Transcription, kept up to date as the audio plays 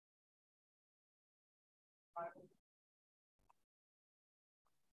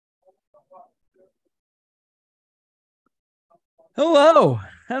Hello,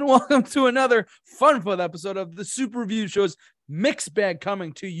 and welcome to another fun-filled episode of the Super Review Show's Mixed Bag,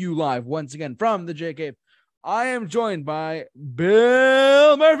 coming to you live once again from the J Cave. I am joined by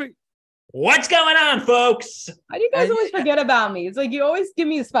Bill Murphy. What's going on, folks? Why do you guys always forget about me? It's like you always give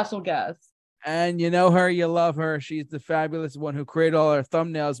me a special guest. And you know her, you love her. She's the fabulous one who created all our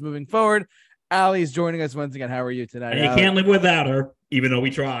thumbnails moving forward. Allie's joining us once again. How are you tonight? And you can't live without her, even though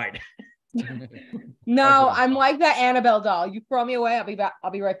we tried. No, I'm like that Annabelle doll. You throw me away, I'll be back.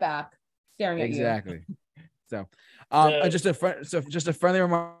 I'll be right back, staring at you. Exactly. So, just a friendly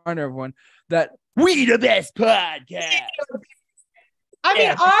reminder, everyone, that we the best podcast. I mean,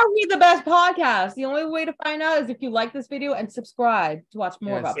 are we the best podcast? The only way to find out is if you like this video and subscribe to watch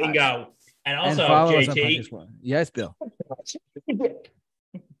more about podcasts. Bingo. And also, JT. Yes, Bill.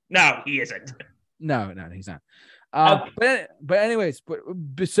 No, he isn't. No, he's not. But anyways,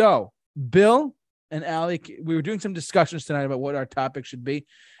 so Bill and Allie, we were doing some discussions tonight about what our topic should be,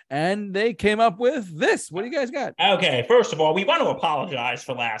 and they came up with this. What do you guys got? Okay, first of all, we want to apologize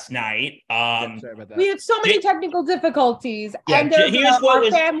for last night. Sorry about that. We had so many technical difficulties, and there's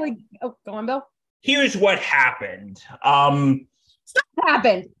our family. Oh, go on, Bill. Here's what happened. Stuff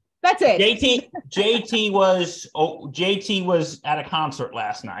happened. That's it. JT was at a concert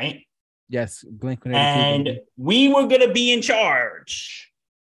last night. Yes, Blink-182. And we were going to be in charge.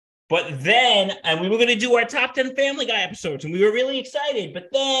 But then, and we were going to do our top 10 Family Guy episodes, and we were really excited. But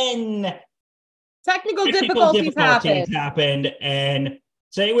then technical difficulties happened. And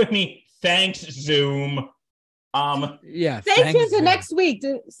say it with me, thanks, Zoom. Yeah. Stay tuned to next week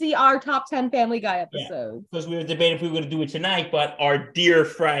to see our top 10 Family Guy episodes. Because we were debating if we were going to do it tonight, but our dear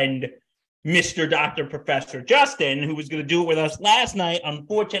friend, Mr. Dr. Professor Justin, who was going to do it with us last night,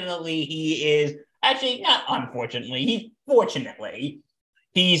 unfortunately, he's out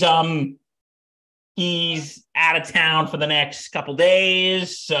of town for the next couple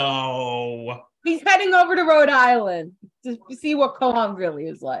days, so he's heading over to Rhode Island to see what Cohog really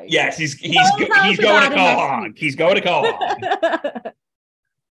is like. Yes, he's going to Cohog. He's going to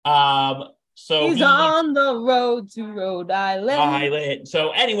Cohog. So he's on the road to Rhode Island.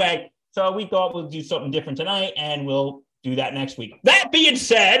 So anyway, so we thought we'll do something different tonight, and we'll do that next week. That being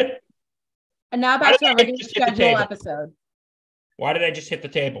said, and now back to our regular schedule episode. Why did I just hit the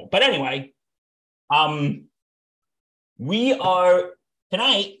table? But anyway, we are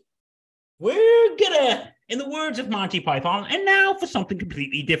tonight. We're gonna, in the words of Monty Python, and now for something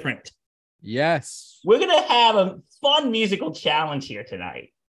completely different. Yes, we're gonna have a fun musical challenge here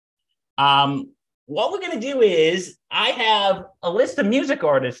tonight. What we're gonna do is, I have a list of music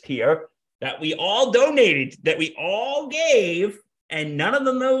artists here that we all donated, that we all gave, and none of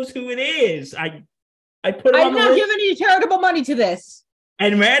them knows who it is. I put it on the list. I'm not giving any charitable money to this.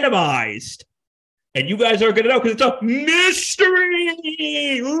 And randomized. And you guys are going to know because it's a mystery.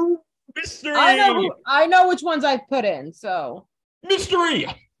 Ooh, mystery. I know which ones I put in, so. Mystery.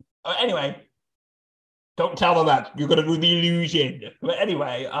 Anyway, don't tell them that. You're going to do the illusion. But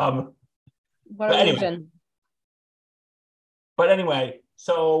anyway, But anyway,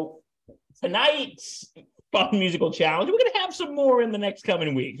 so tonight's fun musical challenge, we're going to have some more in the next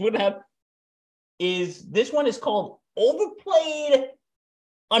coming weeks. We're going to have this one is called Overplayed,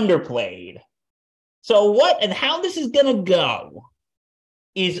 Underplayed. So what and how this is going to go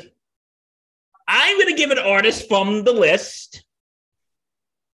is I'm going to give an artist from the list,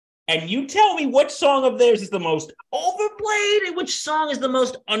 and you tell me what song of theirs is the most overplayed and which song is the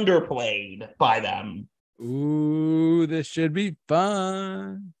most underplayed by them. Ooh, this should be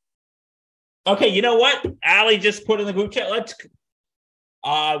fun. Okay, you know what? Allie just put in the group chat.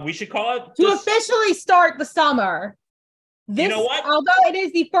 We should call it to officially start the summer. This, you know what? Although it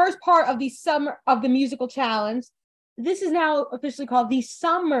is the first part of the summer of the musical challenge, this is now officially called the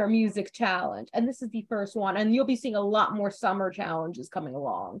Summer Music Challenge, and this is the first one. And you'll be seeing a lot more summer challenges coming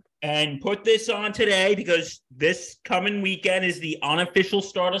along. And put this on today because this coming weekend is the unofficial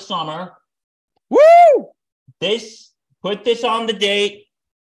start of summer. Woo! Put this on the date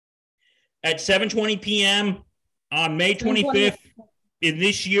at 7:20 p.m. on May 25th. In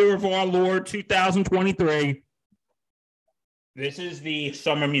this year of our Lord, 2023, this is the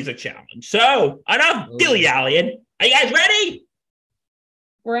Summer Music Challenge. So, enough dilly-dallying. Are you guys ready?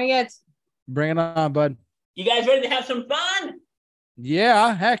 Bring it. Bring it on, bud. You guys ready to have some fun?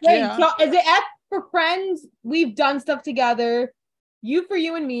 Yeah, heck yeah. So is it F for friends? We've done stuff together. U for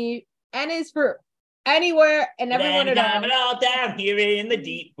you and me. N is for anywhere and everyone at all. It all down here in the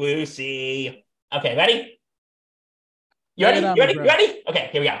deep blue sea. Okay, ready? You ready? You ready? Okay,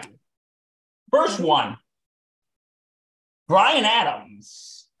 here we go. First one. Bryan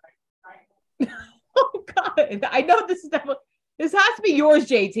Adams. Oh God, I know this is definitely. This has to be yours,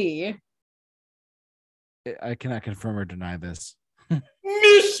 JT. I cannot confirm or deny this.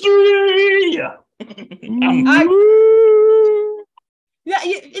 Mystery. Yeah,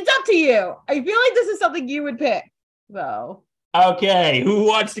 it's up to you. I feel like this is something you would pick, though. Okay, who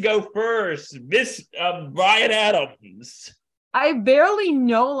wants to go first? Miss Bryan Adams. I barely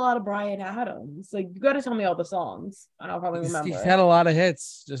know a lot of Bryan Adams. Like, you got to tell me all the songs. I don't probably remember. He's had a lot of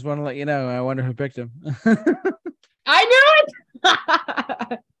hits. Just want to let you know. I wonder who picked him. I knew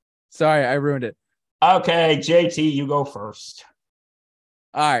it. Sorry, I ruined it. Okay, JT, you go first.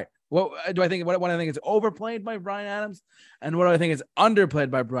 All right. What do I think? What I think is overplayed by Bryan Adams, and what do I think is underplayed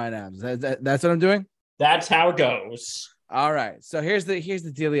by Bryan Adams? That's what I'm doing. That's how it goes. All right. So here's the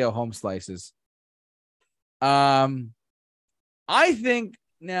dealio, home slices. I think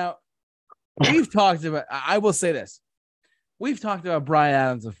now we've talked about. I will say this: we've talked about Bryan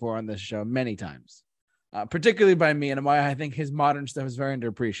Adams before on this show many times, particularly by me, and why I think his modern stuff is very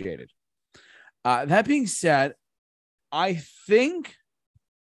underappreciated. That being said, I think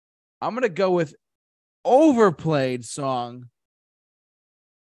I'm gonna go with Overplayed song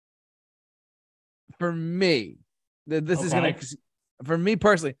for me. This is gonna, for me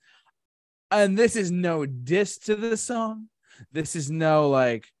personally, and this is no diss to the song. This is no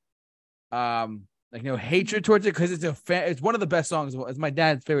like no hatred towards it, because it's one of the best songs. It's my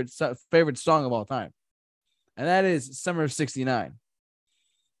dad's favorite song of all time, and that is "Summer of '69."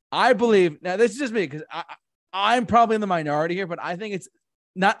 I believe, now this is just me because I'm probably in the minority here, but I think it's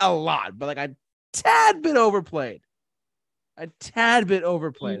not a lot, but like a tad bit overplayed. A tad bit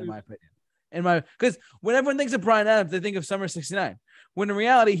overplayed, in my opinion. Because when everyone thinks of Bryan Adams, they think of Summer '69. When in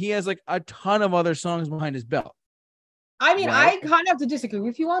reality, he has like a ton of other songs behind his belt. I mean, right? I kind of have to disagree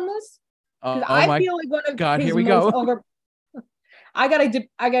with you on this. Oh I feel like one of God, his here we most go. I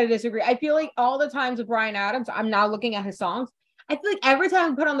gotta disagree. I feel like all the times with Bryan Adams, I'm now looking at his songs. I feel like every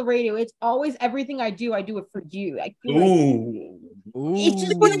time I put on the radio, it's always everything I do it for you. I feel like it's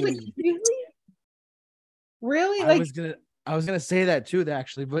just one of the really like. I was gonna say that too,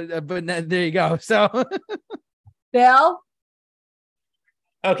 actually, but there you go. So, Bill.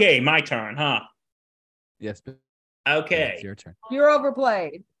 Okay, my turn, huh? Yes. Okay, it's your turn. You're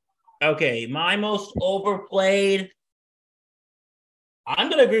overplayed. Okay, my most overplayed. I'm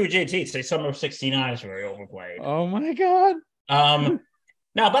gonna agree with JT. Say Summer of '69 is very overplayed. Oh my God. No,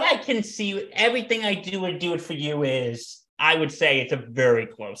 but I can see everything I do it for you is, I would say it's a very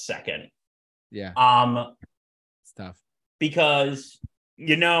close second. Yeah. It's tough. Because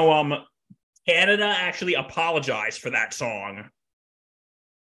Canada actually apologized for that song.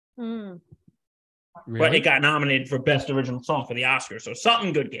 Really? But it got nominated for Best Original Song for the Oscars, so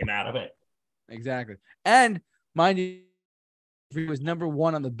something good came out of it. Exactly. And mind you, it was number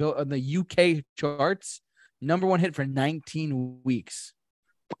one on the UK charts, number one hit for 19 weeks.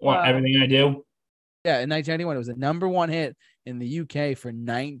 What, Everything I Do? Yeah, in 1991, it was a number one hit in the UK for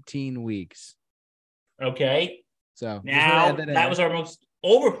 19 weeks. Okay. So now that was our most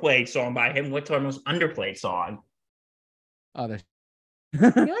overplayed song by him. What's our most underplayed song? Oh, that's I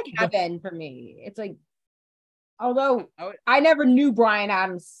feel like Heaven for me. It's like, although I never knew Bryan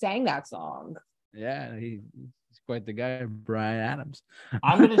Adams sang that song. Yeah, he's quite the guy, Bryan Adams.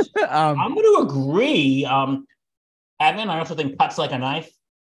 I'm gonna agree. Heaven, I also think Cuts Like a Knife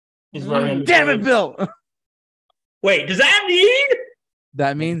is very damn it, Bill. Wait, does that mean?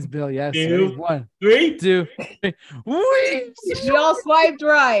 That means Bill, yes. 1, 3, 2, 3. We all swiped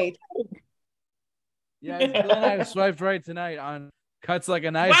right. Yeah, Bill and I have swiped right tonight on Cuts Like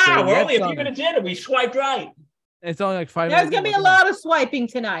a Knife. Wow, we're only a few minutes in and we swiped right. It's only like 5 minutes. There's gonna be a lot of swiping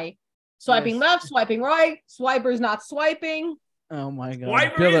tonight. Swiping left, swiping right. Swiper's not swiping. Oh my God.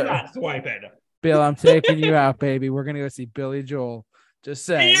 Swiper is not swiping. Bill, I'm taking you out, baby. We're gonna go see Billy Joel. Just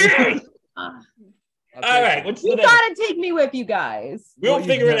saying. Yes! All right, you gotta take me with you guys. We'll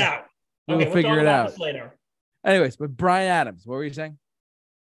figure it out. We'll figure it out later. Anyways, but Bryan Adams, what were you saying?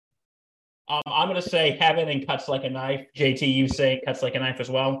 I'm gonna say Heaven and Cuts Like a Knife. JT, you say Cuts Like a Knife as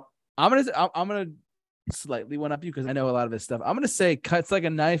well. I'm gonna slightly one up you because I know a lot of this stuff. I'm gonna say Cuts Like a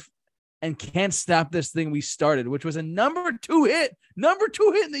Knife and Can't Stop This Thing We Started, which was a number two hit in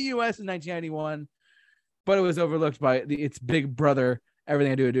the US in 1991, but it was overlooked by its big brother,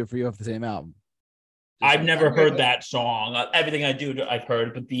 Everything I Do for You, off the same album. I've never heard that song. Everything I Do, I've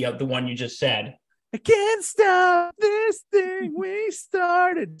heard, but the one you just said. I can't stop this thing we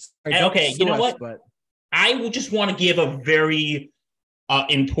started. Okay, you know what? I will just want to give a very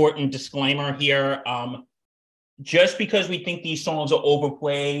important disclaimer here. Just because we think these songs are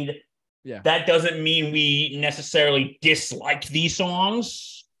overplayed Yeah. That doesn't mean we necessarily dislike these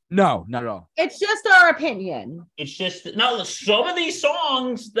songs. No, not at all. It's just our opinion. It's just no. Some of these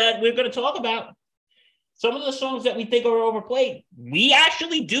songs that we're going to talk about, some of the songs that we think are overplayed, we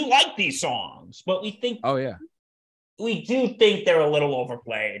actually do like these songs, but we think, Oh yeah, we do think they're a little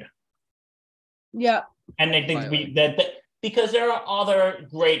overplayed. Yeah. And I think that because there are other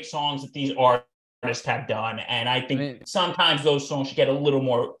great songs that these artists have done, and I think sometimes those songs should get a little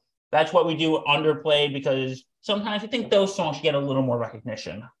more. That's what we do Underplayed, because sometimes I think those songs should get a little more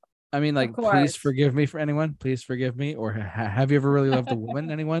recognition. I mean, like, please forgive me for anyone. Please forgive me. Or have you ever really loved a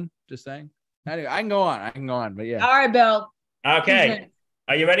woman? Anyone? Just saying. Anyway, I can go on. But yeah. All right, Bill. Okay.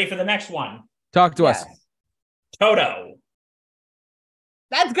 Are you ready for the next one? Talk to us. Toto.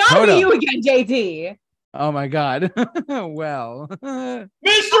 That's gotta be you again, JT. Oh my God. Well.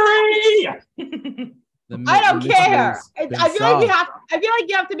 Mystery. I don't care. I feel like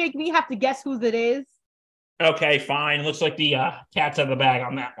you have to make me have to guess whose it is. Okay, fine. Looks like the cat's out of the bag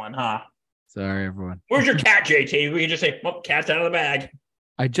on that one, huh? Sorry, everyone. Where's your cat, JT? We can just say, "Oh, cat's out of the bag."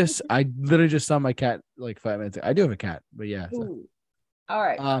 I literally just saw my cat like 5 minutes ago. I do have a cat, but yeah. So. All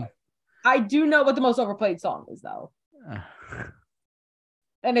right. I do know what the most overplayed song is, though.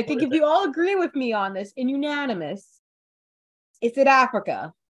 And I think if you all agree with me on this in unanimous, it's in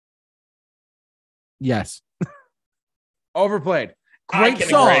Africa. Yes. Overplayed. Great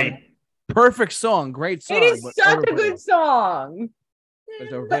song. Agree. Perfect song. Great song. It is such a good song.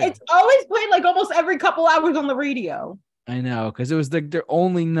 But it's always played like almost every couple hours on the radio. I know, because it was their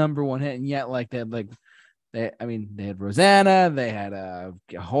only number one hit, and yet they had Rosanna, they had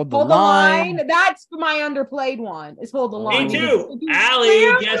Hold the Line. That's my Underplayed one. It's Hold the Line. Me too.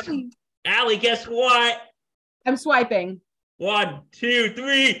 Allie, guess what? I'm swiping. 1, 2,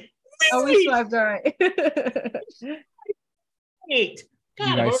 3. Oh, we swiped all right. 8.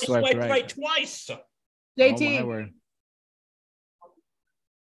 God, I've already swiped right twice. JT.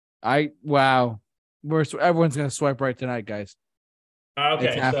 Oh, wow. Everyone's gonna swipe right tonight, guys. Okay,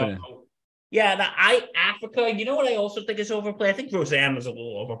 it's happening. So Africa. You know what I also think is overplayed? I think Rosanna's a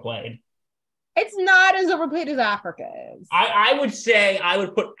little overplayed. It's not as overplayed as Africa is. I would say I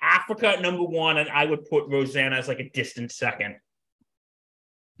would put Africa at number 1, and I would put Rosanna as like a distant second.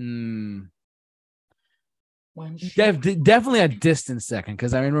 Definitely a distant second,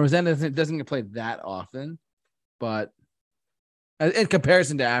 because I mean Rosanna doesn't get played that often, but in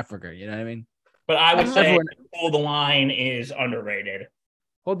comparison to Africa, you know what I mean. But I would say Hold the Line is underrated.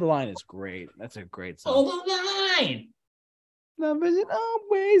 Hold the Line is great. That's a great song. Hold the Line. Numbers and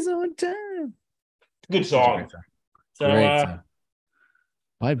always on time. Good song. Great song.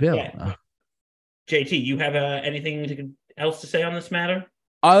 By Bill. Yeah. JT, you have anything else to say on this matter?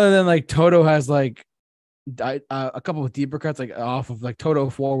 Other than like Toto has like a couple of deeper cuts like off of like Toto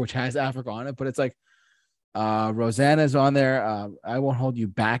 4, which has Africa on it, but it's like Rosanna's on there. I Won't Hold You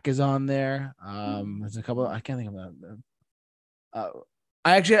Back is on there. There's a couple. I can't think of that.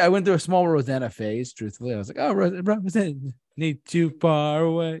 I went through a small Rosanna phase. Truthfully, I was like, "Oh, Rosanna, need too far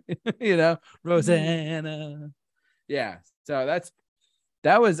away," you know, Rosanna. Yeah. So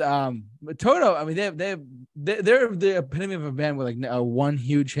that was Toto. I mean, they're the epitome of a band with like one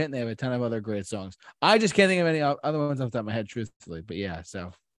huge hit, and they have a ton of other great songs. I just can't think of any other ones off the top of my head, truthfully. But yeah,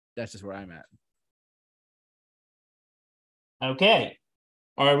 so that's just where I'm at. Okay.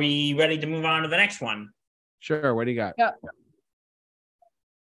 Are we ready to move on to the next one? Sure. What do you got? Yeah.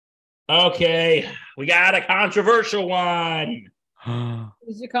 Okay. We got a controversial one.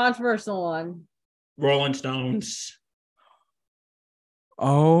 Who's your controversial one? Rolling Stones.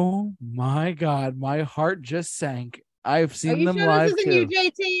 Oh my God. My heart just sank. I've seen them live this too. You,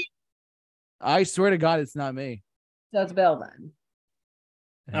 JT? I swear to God, it's not me. So it's Bill then.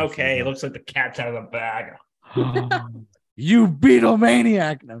 Okay. It looks like the cat's out of the bag. You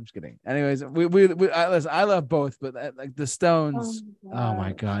Beatlemaniac. No, I'm just kidding. Anyways, listen, I love both, but like the Stones. Oh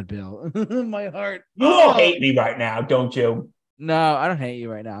my God, Bill. My heart. You all hate me right now, don't you? No, I don't hate you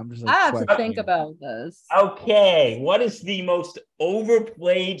right now. I'm just like, I have to think about this. Okay. What is the most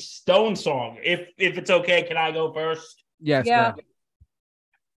overplayed Stone song? If it's okay, can I go first? Yes. Yeah.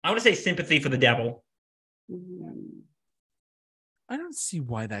 I want to say Sympathy for the Devil. I don't see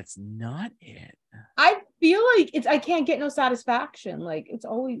why that's not it. I feel like I can't get no satisfaction. Like it's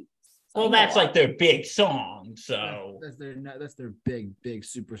always. Well, that's like their big song. So that's their big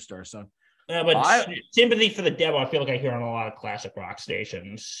superstar song. Yeah, but Sympathy for the Devil, I feel like I hear on a lot of classic rock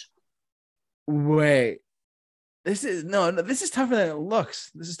stations. Wait, this is tougher than it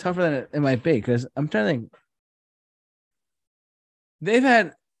looks. This is tougher than it might be, because I'm trying to think. They've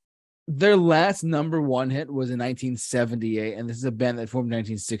had their last number one hit was in 1978, and this is a band that formed in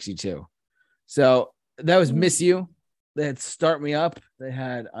 1962. So that was Miss You. They had Start Me Up. They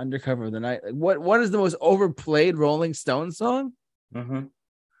had Undercover of the Night. What is the most overplayed Rolling Stones song? Mm-hmm.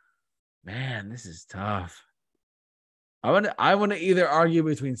 Man, this is tough. I want to either argue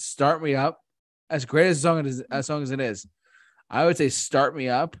between Start Me Up, as great as a song as it is. I would say Start Me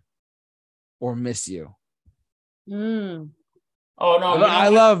Up or Miss You. Oh no, I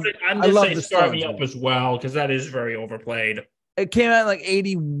love the Start Me Stones, Up as well, because that is very overplayed. It came out like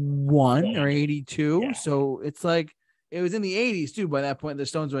 81 or 82, yeah. so it's like it was in the 80s too. By that point, the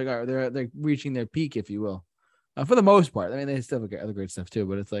Stones were like, all right, they're reaching their peak, if you will, for the most part. I mean, they still have other great stuff too,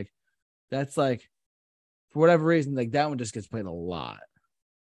 but it's like that's like for whatever reason, like that one just gets played a lot.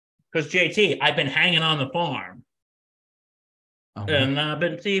 Because JT, I've been hanging on the farm. And I've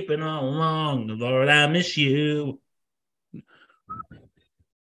been sleeping all along. Lord, I miss you.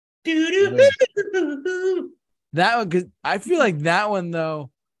 That one, because I feel like that one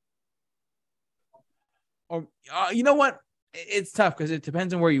though. Or you know what? It's tough because it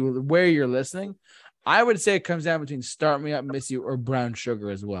depends on where you're listening. I would say it comes down between Start Me Up, Miss You, or Brown Sugar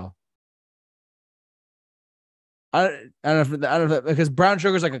as well. I don't know if because Brown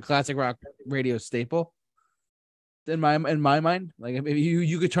Sugar is like a classic rock radio staple. In my mind, like if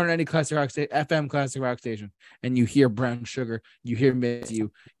you could turn on any classic rock FM classic rock station and you hear Brown Sugar, you hear Miss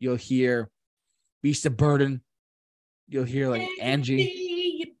You, you'll hear Beast of Burden, you'll hear like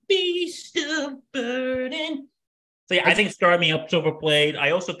Angie. Beast of Burden. So yeah, I think Start Me Up's overplayed. I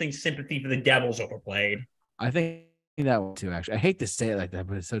also think Sympathy for the Devil's overplayed. I think that one too. Actually, I hate to say it like that,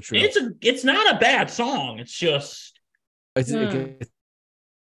 but it's so true. It's not a bad song. It's just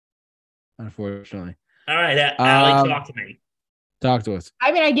unfortunately. All right, Allie, talk to me. Talk to us.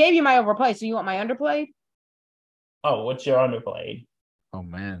 I mean, I gave you my overplay, so you want my underplayed? Oh, what's your underplayed? Oh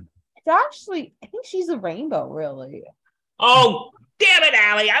man, it's actually I think She's a Rainbow. Really? Oh damn it,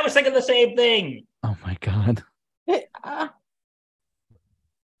 Allie! I was thinking the same thing. Oh my god.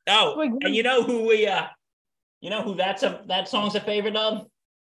 And you know who that song's a favorite of?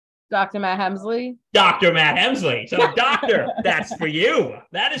 Dr. Matt Hemsley. Dr. Matt Hemsley. So, Doctor, that's for you.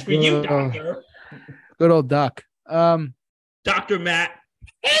 That is for you, Doctor. Good old Doc. Dr. Matt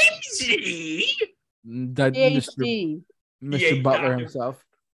Hemsley. Mr. Butler himself.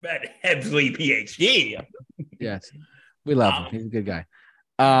 Matt Hemsley, PhD. Yes. We love him. He's a good guy.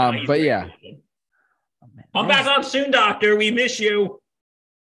 But yeah. Come back on soon, Doctor. We miss you.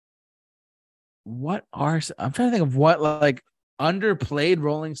 I'm trying to think of what like underplayed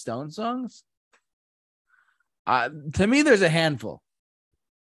Rolling Stone songs. To me, there's a handful.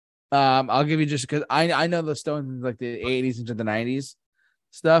 I'll give you just because I know the Stones like the 80s into the 90s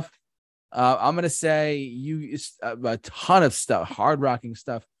stuff. I'm gonna say a ton of stuff, hard rocking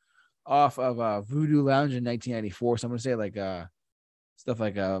stuff off of Voodoo Lounge in 1994. So I'm gonna say like stuff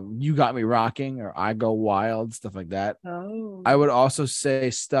like You Got Me Rocking or I Go Wild, stuff like that. Oh. I would also say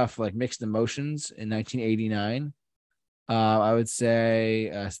stuff like Mixed Emotions in 1989. I would say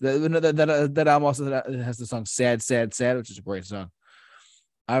that album also has the song Sad, Sad, Sad, which is a great song.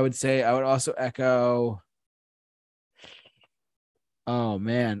 I would also echo. Oh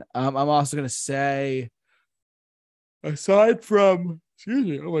man. I'm also gonna say aside from excuse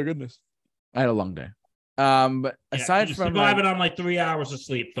me, oh my goodness. I had a long day. But aside from surviving on like 3 hours of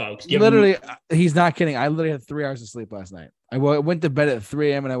sleep, folks. He's not kidding. I literally had 3 hours of sleep last night. I went to bed at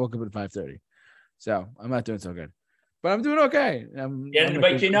 3 a.m. and I woke up at 5:30. So I'm not doing so good. But I'm doing okay.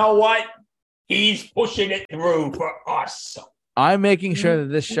 But you know what? He's pushing it through for us. I'm making sure that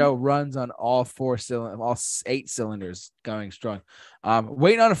this show runs on all 8 cylinders going strong.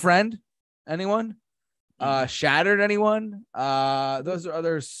 Waiting on a Friend. Anyone? Shattered, anyone? Those are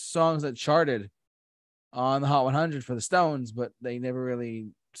other songs that charted on the Hot 100 for the Stones, but they never really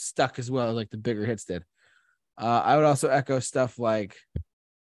stuck as well as like the bigger hits did. I would also echo stuff like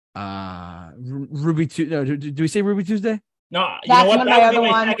Ruby Tuesday. No, do we say Ruby Tuesday? No, you know what? That would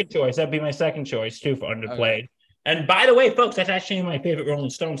be my second choice. That'd be my second choice too for Underplayed. Okay. And by the way, folks, that's actually my favorite Rolling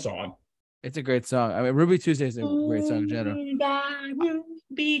Stone song. It's a great song. I mean, Ruby Tuesday is a great song in general.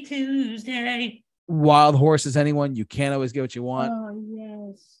 Ruby Tuesday. Wild Horses, anyone? You can't always get what you want. Oh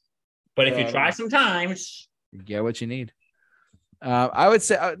yes. But if you try sometimes, you get what you need. I would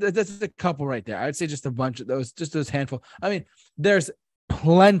say that's a couple right there. I would say just a bunch of those, just those handful. I mean, there's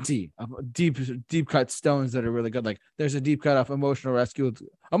plenty of deep cut Stones that are really good. Like there's a deep cut off Emotional Rescue,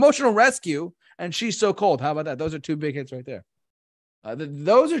 and She's So Cold. How about that? Those are 2 big hits right there.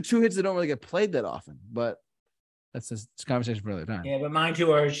 Those are 2 hits that don't really get played that often, but that's just conversation for another time. Yeah, but mine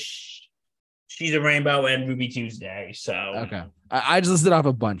too are She's a Rainbow and Ruby Tuesday. So okay, I just listed off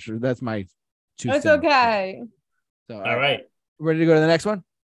a bunch. That's my 2 That's cents. okay. So all right, ready to go to the next one?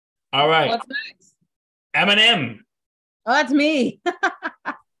 All right. What's next? Eminem. Oh, that's me.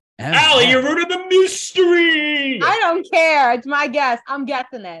 Allie, you're rooting the mystery. I don't care. It's my guess. I'm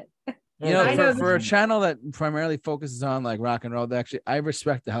guessing it. You know, I know for a channel that primarily focuses on like rock and roll, actually, I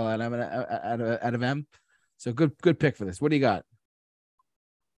respect the hell out of M. So good pick for this. What do you got?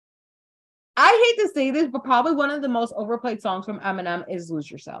 I hate to say this, but probably one of the most overplayed songs from Eminem is "Lose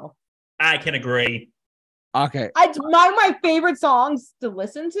Yourself." I can agree. Okay. It's my favorite songs to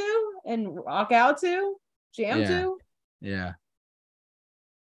listen to and rock out to, jam to. Yeah.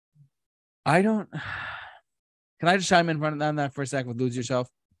 I don't. Can I just chime in front on that for a second with "Lose Yourself"?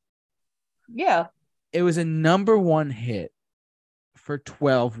 Yeah. It was a #1 hit for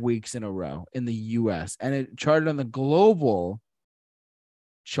 12 weeks in a row in the US, and it charted on the global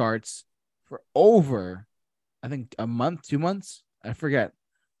charts for over, I think, a month, 2 months. I forget,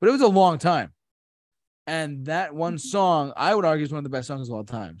 but it was a long time. And that one song, I would argue, is one of the best songs of all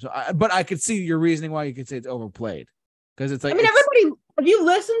time. So, but I could see your reasoning why you could say it's overplayed, because it's like, I mean, everybody, if you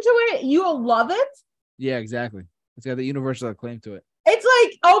listen to it, you'll love it. Yeah, exactly. It's got the universal acclaim to it. It's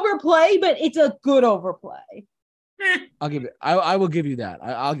like overplay, but it's a good overplay. I'll give it. I will give you that.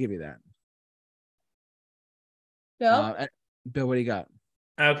 I'll give you that. Bill, Bill, what do you got?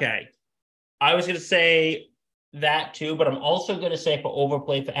 Okay. I was going to say that too, but I'm also going to say for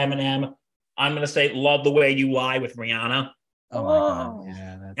overplay for Eminem, I'm going to say "Love the Way You Lie" with Rihanna. Oh my god!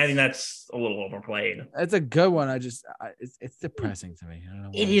 Yeah, I think that's a little overplayed. That's a good one. It's depressing to me. I don't know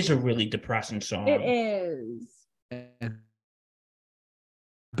why. It is a really depressing song. it is.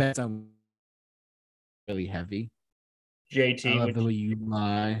 Bet I'm really heavy. JT, I love the way you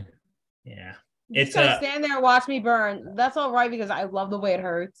lie. Yeah, It's gonna stand there and watch me burn. That's all right because I love the way it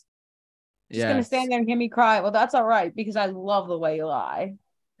hurts. Just gonna stand there and hear me cry. Well, that's all right because I love the way you lie.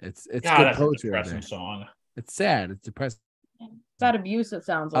 It's God, good that's poetry. a depressing song. It's sad. It's depressing. It's that abuse. It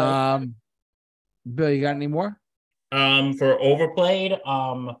sounds like. Bill, you got any more? For overplayed,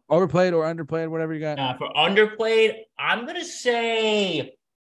 Overplayed or underplayed, whatever you got. For underplayed, I'm gonna say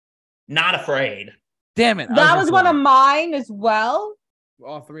 "Not Afraid." Damn it! That was one of mine as well.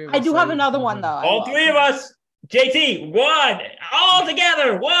 All three of us. I do have another one though. All three of us. JT, one, all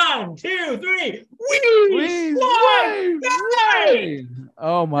together. 1, 2, 3. We Wait.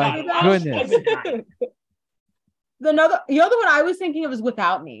 Oh my goodness. The other one I was thinking of is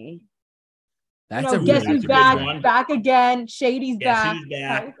 "Without Me." That's a guess really who's good back? one. Back again. Shady's Guess back. who's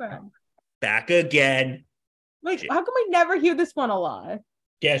back? Back again. Like, how come we never hear this one a lot?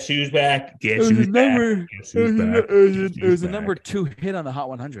 Guess who's back? Guess who's back? Guess who's back? It was a #2 hit on the Hot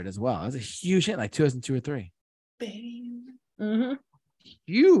 100 as well. It was a huge hit, like 2002 or 3. Mm-hmm.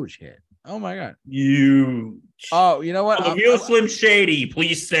 Huge hit. Oh my god. Huge. Oh, you know what? The real Slim Shady,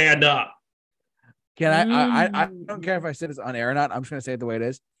 please stand up. Can I don't care if I say this on air or not. I'm just gonna say it the way it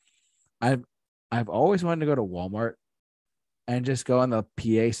is. I've always wanted to go to Walmart and just go on the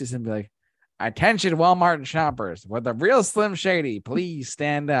PA system and be like, "Attention, Walmart shoppers! With the real Slim Shady, please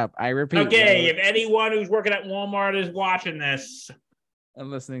stand up." I repeat. Okay, if anyone who's working at Walmart is watching this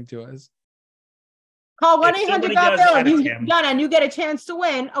and listening to us, call 1-800-GOT-BILL and you get a chance to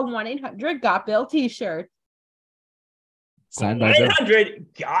win a 1-800-GOT-BILL t-shirt. Signed by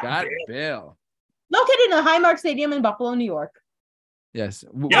 1-800-GOT-BILL. Located in the Highmark Stadium in Buffalo, New York. Yes.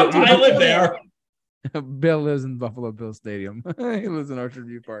 Yep, I live there. Bill lives in Buffalo Bill Stadium. He lives in Orchard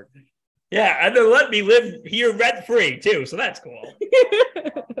View Park. Yeah, and they let me live here rent free too, so that's cool.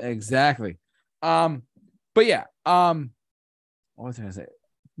 Exactly. But yeah. What was I gonna say?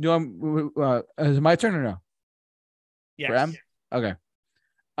 Is it my turn or no? Yes. For M? Okay.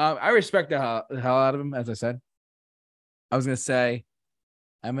 I respect the hell out of him, as I said. I was gonna say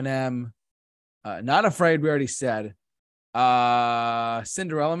Eminem, Not Afraid, we already said.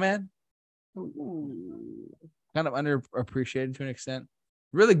 Cinderella Man. Ooh. Kind of underappreciated to an extent.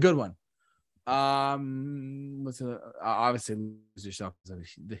 Really good one. Obviously Lose Yourself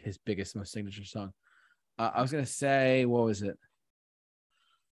is his biggest, most signature song. I was gonna say, what was it?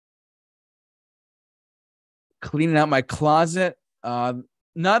 Cleaning Out My Closet.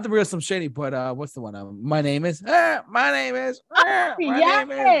 Not the real Slim Shady, but what's the one? My name is. My name is. My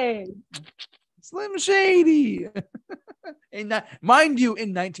name is Slim Shady. Mind you,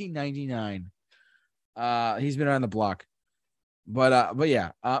 in 1999, he's been around the block. But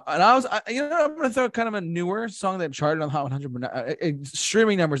yeah, and I'm gonna throw kind of a newer song that charted on Hot 100. But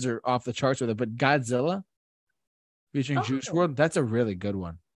streaming numbers are off the charts with it. But Godzilla, featuring Juice WRLD, that's a really good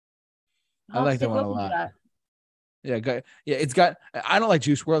one. I like that one a lot. Yeah, it's got. I don't like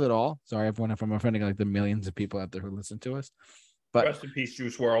Juice WRLD at all. Sorry, everyone, if I'm offending like the millions of people out there who listen to us. But rest in peace,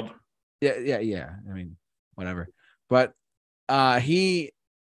 Juice WRLD. Yeah. I mean, whatever. But he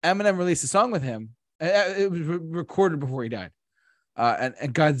Eminem released a song with him. It was recorded before he died.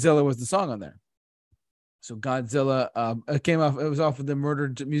 And Godzilla was the song on there. So Godzilla, it came off. It was off of the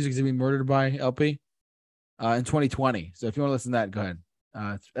Murdered Music to Be Murdered by LP in 2020. So if you want to listen to that, go ahead.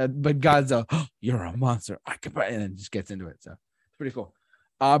 But Godzilla, oh, you're a monster. I can, and then just gets into it. So it's pretty cool.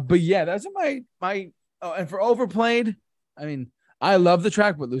 But yeah, that's my. Oh, and for Overplayed, I mean, I love the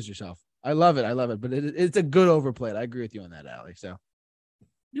track, but Lose Yourself. I love it. But it's a good Overplayed. I agree with you on that, Allie. So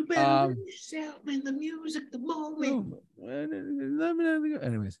you better lose yourself in the music, the moment.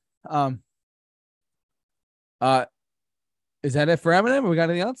 Anyways, is that it for Eminem? Or we got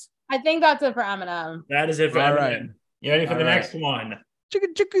anything else? I think that's it for Eminem. That is it for All Eminem. right. You ready for the next one?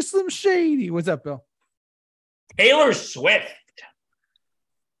 Chicka Slim Shady. What's up, Bill? Taylor Swift.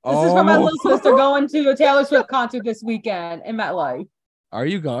 This is for my little sister going to a Taylor Swift concert this weekend in MetLife. Are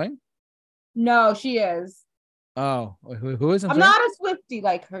you going? No, she is. Oh, who is? I'm not a Swiftie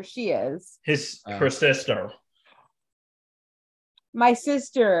like her. She is. Her sister. My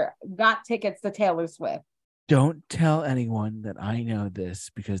sister got tickets to Taylor Swift. Don't tell anyone that I know this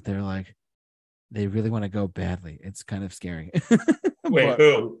because they're like, they really want to go badly. It's kind of scary. Wait,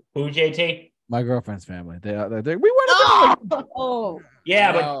 who? Who, JT? My girlfriend's family. We want to go. Oh.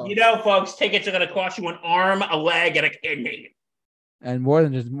 Yeah, but you know, folks, tickets are going to cost you an arm, a leg, and a kidney. And more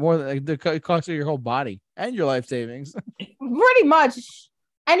than it costs you your whole body and your life savings. Pretty much.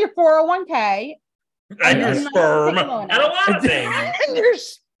 And your 401k. And your sperm. And a lot of things. And your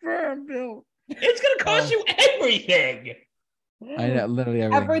sperm, Bill. It's going to cost you everything. I know, literally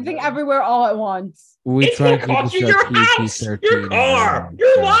everything. Everywhere, all at once. It's going to cost you your house, your car,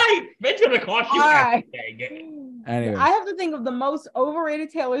 your life. It's going to cost you everything. Anyway. I have to think of the most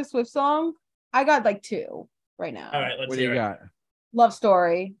overrated Taylor Swift song. I got like 2 right now. All right, let's what see. do you got? Love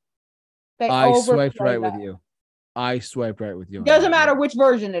Story. I swiped right with you. I swiped right with you. Doesn't matter which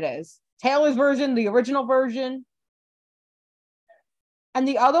version it is. Taylor's version, the original version. And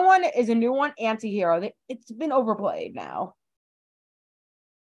the other one is a new one, Anti-Hero. It's been overplayed now.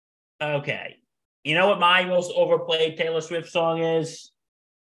 Okay. You know what my most overplayed Taylor Swift song is?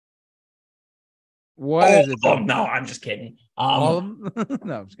 What is it? Oh, no, I'm just kidding. No,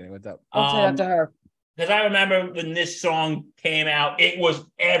 I'm just kidding. What's up? I'll say that to her. Because I remember when this song came out, it was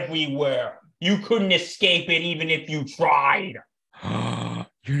everywhere. You couldn't escape it even if you tried.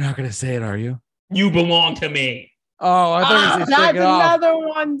 You're not going to say it, are you? You belong to me. Oh, I thought you were going to say Shake It Off. That's another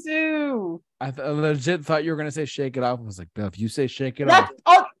one, too. I legit thought you were going to say Shake It Off. I was like, Bill, if you say Shake It Off.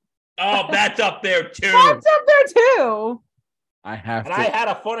 Oh, that's up there, too. That's up there, too. I have and to. I had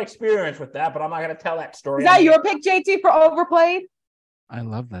a fun experience with that, but I'm not going to tell that story. Is that your pick, JT, for Overplayed? I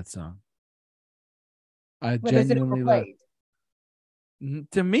love that song. I But genuinely love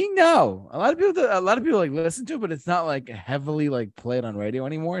it. To me, no. A lot of people like listen to it, but it's not like heavily like played on radio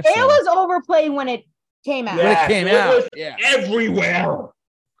anymore. It was overplayed when it came out. When it came out, yeah, everywhere.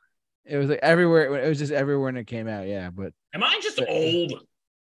 It was like everywhere. It was just everywhere when it came out. Yeah, but am I just old?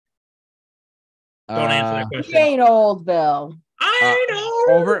 Don't answer that question. You ain't old, Bill. I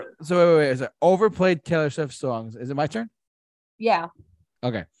know. So wait. Is it overplayed Taylor Swift songs? Is it my turn? Yeah.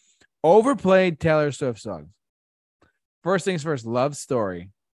 Okay. Overplayed Taylor Swift songs. First things first, Love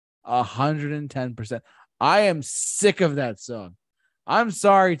Story. 110%. I am sick of that song. I'm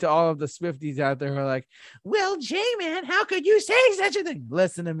sorry to all of the Swifties out there who are like, well, J-Man, how could you say such a thing?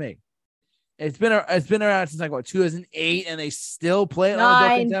 Listen to me. It's been around since like 2008, and they still play it on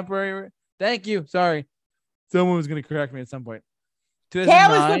adult contemporary. Thank you. Sorry. Someone was going to correct me at some point.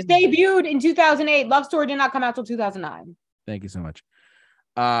 Taylor Swift debuted in 2008. Love Story did not come out till 2009. Thank you so much.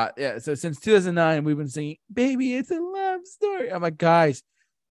 Yeah. So since 2009, we've been singing "Baby, It's a Love Story." I'm like, guys,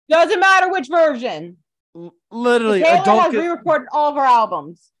 doesn't matter which version. Literally, Taylor has re-recorded all of her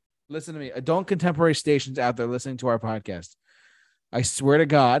albums. Listen to me. Adult contemporary stations out there listening to our podcast. I swear to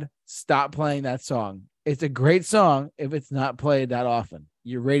God, stop playing that song. It's a great song if it's not played that often.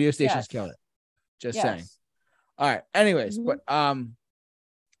 Your radio stations kill it. Just saying. All right. Anyways, but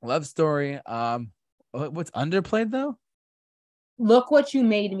Love Story. What's Underplayed though? Look What You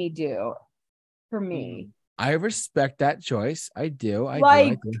Made Me Do. For me, I respect that choice. I do. I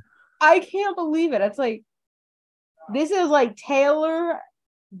can't believe it. It's like this is like Taylor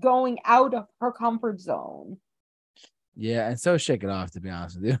going out of her comfort zone. Yeah, and so Shake It Off, to be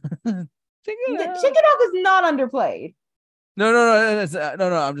honest with you. Shake It Off is not Underplayed. No.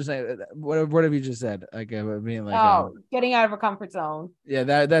 I'm just saying. What have you just said? Like being like, getting out of a comfort zone.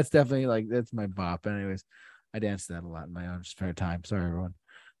 Yeah, that's definitely like that's my bop. Anyways, I danced that a lot in my own spare time. Sorry, everyone.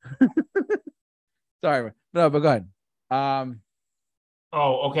 Sorry, no, but go ahead.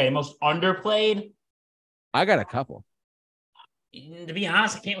 Okay. Most underplayed. I got a couple. To be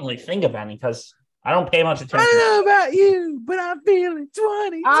honest, I can't really think of any because I don't pay much I attention. don't know about you, but I'm feeling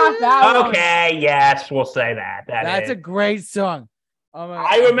 22. That Okay, yes, we'll say that. That's a great song. Oh my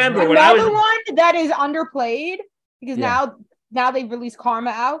I remember when Another one that is underplayed because Yeah. now they've released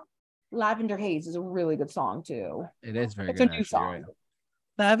Karma out. Lavender Haze is a really good song too. It is very It's good. a new Actually, song. right?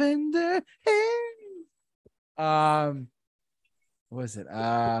 Lavender Haze. What was it?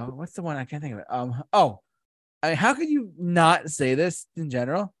 What's the one? I can't think of it. How could you not say this in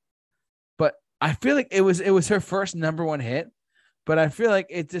general? But I feel like it was her first number one hit, but I feel like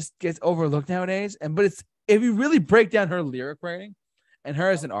it just gets overlooked nowadays. But it's if you really break down her lyric writing and her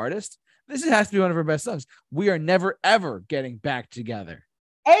as an artist, this has to be one of her best songs. We are never ever getting back together.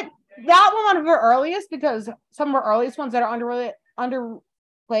 That one of her earliest because some of her earliest ones that are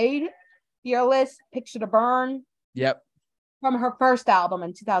underplayed, Fearless, Picture to Burn. Yep. From her first album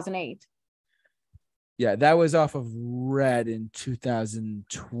in 2008. Yeah, that was off of Red in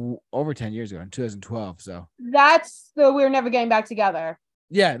 2012, over 10 years ago, in 2012. So that's the We're Never Getting Back Together.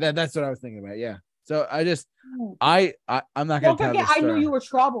 Yeah, that's what I was thinking about. Yeah. So I'm not gonna tell forget this I Knew story. You Were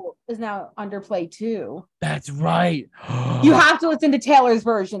Trouble is now Underplayed too. That's right. You have to listen to Taylor's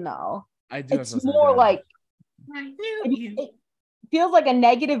version though. I do. It's more like it feels like a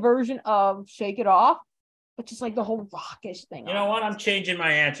negative version of Shake It Off, but just like the whole rockish thing. You know what? I'm changing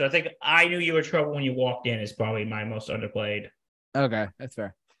my answer. I think I Knew You Were Trouble When You Walked In is probably my most underplayed. Okay, that's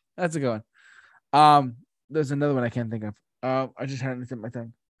fair. That's a good one. There's another one I can't think of. I just had it in my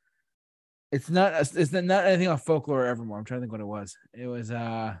thing. It's not anything off Folklore or Evermore. I'm trying to think what it was. It was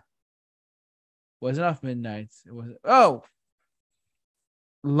wasn't off Midnights. It was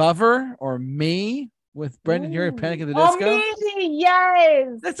Lover or Me with Brendan Urie, Panic at the Disco. Amazing,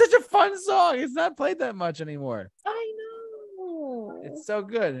 yes. That's such a fun song. It's not played that much anymore. I know. It's so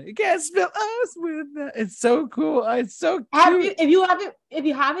good. You can't spell us with that. It's so cool. It's so cute. If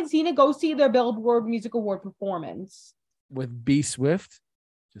you haven't seen it, go see their Billboard Music Award performance with B Swift.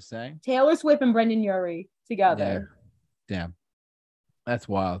 Just saying. Taylor Swift and Brendan Urie together. Yeah. Damn. That's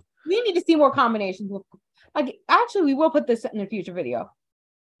wild. We need to see more combinations. Actually, we will put this in a future video.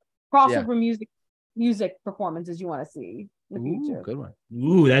 Crossover music performances you want to see in the future. Good one.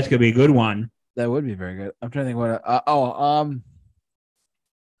 Ooh, that's gonna be a good one. That would be very good. I'm trying to think what.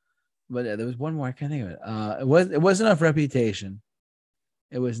 But yeah, there was one more. I can't think of it. It wasn't off Reputation.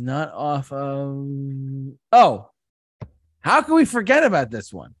 It was not off. How can we forget about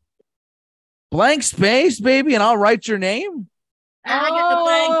this one? Blank Space, baby, and I'll write your name. I got the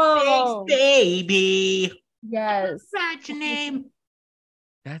blank space, baby. Yes. Write your name.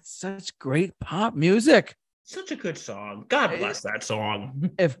 That's such great pop music. Such a good song. God bless that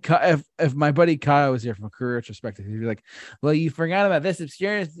song. If my buddy Kyle was here from a career retrospective, he'd be like, "Well, you forgot about this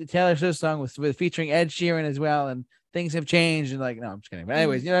obscure Taylor Swift song with featuring Ed Sheeran as well, and things have changed." And like, no, I'm just kidding. But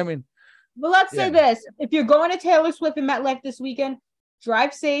anyways, you know what I mean. Well, let's say this: if you're going to Taylor Swift and MetLife this weekend,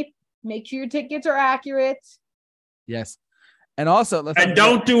 drive safe. Make sure your tickets are accurate. Yes, and also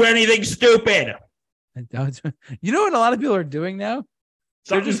don't do anything stupid. You know what a lot of people are doing now?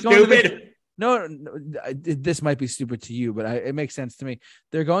 Something They're just stupid. No, this might be stupid to you, but it makes sense to me.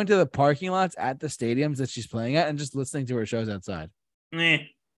 They're going to the parking lots at the stadiums that she's playing at and just listening to her shows outside. I mean,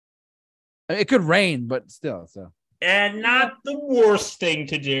 it could rain, but still. So, and not the worst thing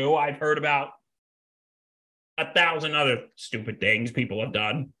to do. I've heard about 1,000 other stupid things people have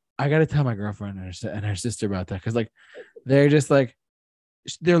done. I got to tell my girlfriend and her sister about that because, they're just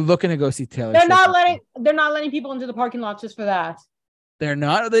they're looking to go see Taylor. They're not letting people into the parking lot just for that. They're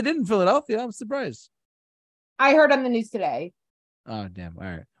not. They did in Philadelphia. I'm surprised. I heard on the news today. Oh, damn. All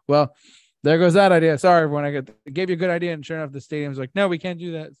right. Well, there goes that idea. Sorry, everyone. I gave you a good idea, and sure enough, the stadium's like, no, we can't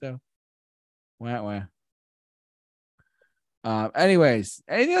do that. So, wah. Anyways,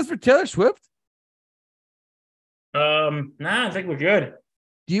 anything else for Taylor Swift? Nah, I think we're good.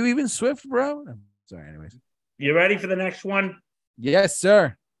 Do you even Swift, bro? I'm sorry. Anyways, you ready for the next one? Yes,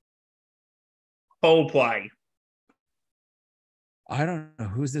 sir. Coldplay. I don't know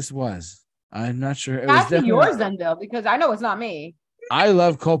whose this was. I'm not sure. It That's was definitely yours then, Bill, because I know it's not me. I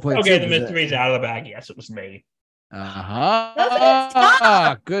love Coldplay. Okay, the mystery's out of the bag. Yes, it was me.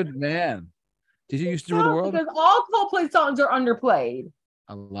 Good man. Did you used to rule the world? Because all Coldplay songs are underplayed.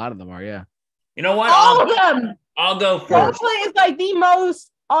 A lot of them are, yeah. You know what? All of them. I'll go first. Coldplay is the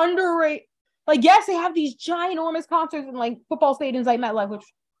most underrated. Yes, they have these giant, enormous concerts in football stadiums like MetLife, which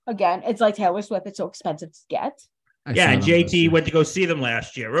again, it's like Taylor Swift. It's so expensive to get. Yeah, JT went to go see them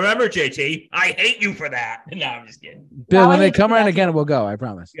last year. Remember, JT? I hate you for that. No, I'm just kidding. Bill, when they come around again, we'll go. I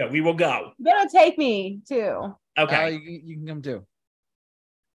promise. Yeah, we will go. You're gonna take me too. Okay, you can come too.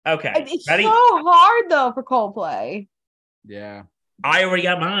 Okay, it's ready? So hard though for Coldplay. Yeah. I already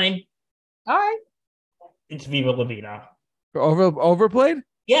got mine. All right. It's Viva La Vida. Overplayed?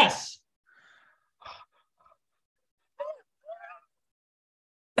 Yes.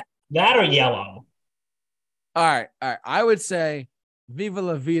 That or Yellow. All right. I would say Viva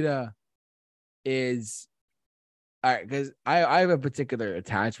La Vida is all right because I have a particular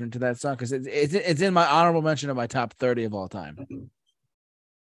attachment to that song because it's in my honorable mention of my top 30 of all time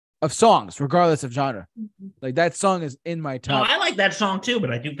of songs, regardless of genre. Like that song is in my No, top. I like that song too,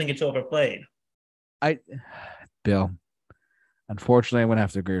 but I do think it's overplayed. Bill, unfortunately, I'm gonna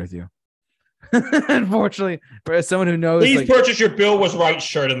have to agree with you. Unfortunately, for as someone who knows, Please purchase your Bill was right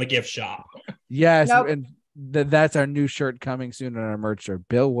shirt in the gift shop. Yes, Nope. and that's our new shirt coming soon on our merch shirt.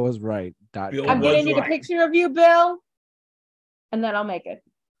 Bill was right. Bill I'm was gonna need a right. picture of you, Bill, and then I'll make it.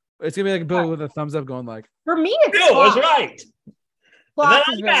 It's gonna be like Bill with a thumbs up, going like, For me, it's Bill was Clocks. right. Clocks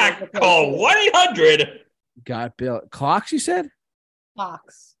And is then very I'm back. overplayed, Call too. 1-800. "Got Bill." Clocks, you said?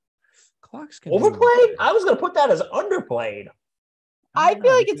 Clocks. Clocks can be Overplayed? I was going to put that as underplayed. I don't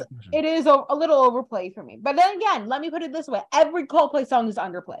feel know. like it is a little overplayed for me. But then again, let me put it this way: every Coldplay song is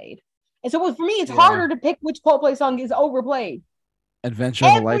underplayed, and so for me, it's harder to pick which Coldplay song is overplayed. Adventure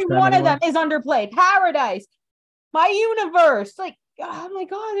of a Every Lifetime. one of Anyone? them is underplayed. Paradise, My Universe, like oh my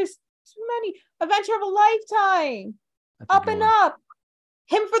god, there's too many. Adventure of a Lifetime, That's a Up good and one. Up,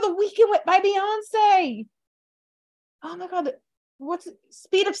 Him for the Weekend by Beyonce. Oh my god, what's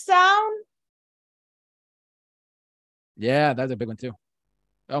Speed of Sound? Yeah, that's a big one too.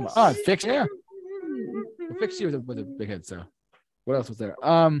 Oh, Fix. Yeah, well, Fix You was a big hit. So, what else was there?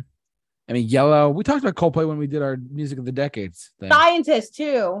 I mean, Yellow. We talked about Coldplay when we did our music of the decades thing. Scientist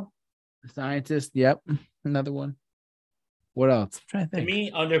too. Scientist. Yep, another one. What else? I'm trying to To think.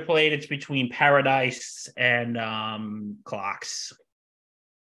 me, underplayed, it's between Paradise and Clocks.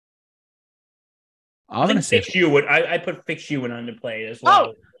 I'm I gonna think say Fix You would. I put Fix You in underplayed as well.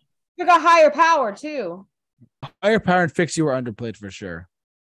 Oh, you got Higher Power too. Higher Power and Fix You were underplayed for sure.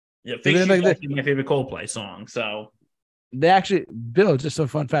 Yeah, They Fix You like is the- actually my favorite Coldplay song. So They actually, Bill, just a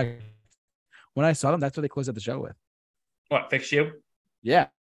fun fact. When I saw them, that's what they closed out the show with. what? Fix You? Yeah.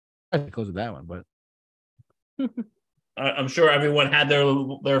 I closed with that one, but I'm sure everyone had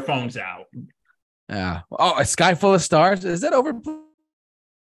their phones out. yeah. Oh, A Sky Full of Stars. Is that overplayed?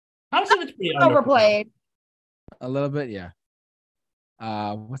 I would say that's pretty Overplayed. A little bit, yeah.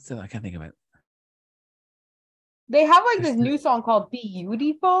 What's that? I can't think of it. They have like this new song called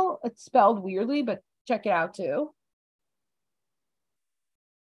Beautiful. It's spelled weirdly, but check it out too.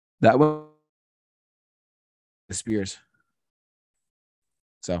 That one, the Spears.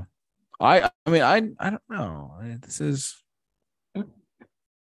 So, I mean, I don't know. This is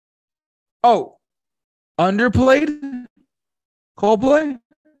underplayed. Coldplay.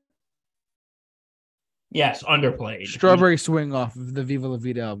 Yes, underplayed. Strawberry Swing off of the Viva La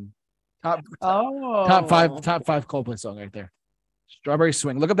Vida album. Top five Coldplay song right there. Strawberry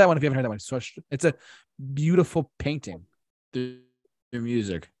Swing. Look up that one if you haven't heard that one. So it's a beautiful painting through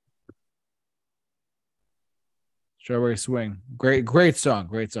music. Strawberry Swing. Great song.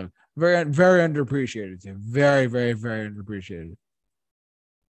 Very, very underappreciated too. Very, very, very underappreciated.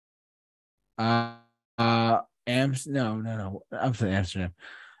 No. I'm saying Amsterdam.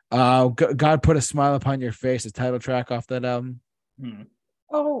 God Put a Smile Upon Your Face, the title track off that album.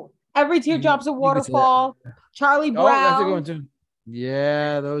 Oh, Every Teardrop's a You could say that. Waterfall. Charlie Brown. Oh, that's a good one too.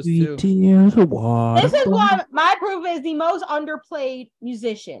 Yeah, those two. This is why my proof is the most underplayed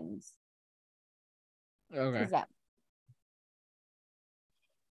musicians. Okay. Is that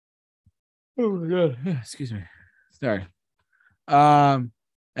Oh my god. Excuse me. Sorry.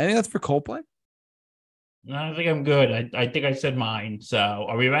 Anything that's for Coldplay? I think I'm good. I think I said mine. So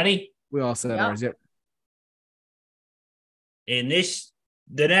are we ready? We all said Yeah. ours. Yep. In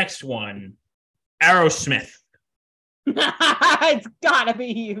the next one, Aerosmith. it's gotta be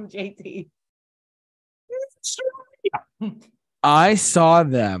you, JT. I saw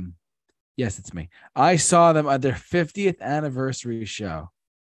them. Yes, it's me. I saw them at their 50th anniversary show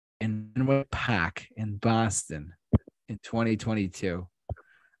in Fenway Park in Boston in 2022.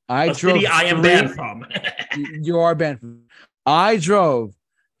 A city I am banned from. You are banned from. I drove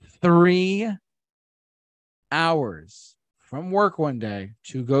 3 hours from work one day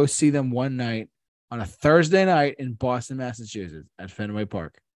to go see them one night on a Thursday night in Boston, Massachusetts at Fenway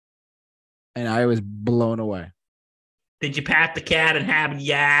Park. And I was blown away. Did you pat the cat and have it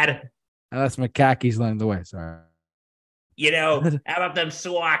yad? I left my khakis along the way. Sorry. You know, how about them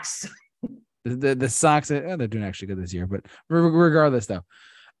socks? The socks, they're doing actually good this year, but regardless though.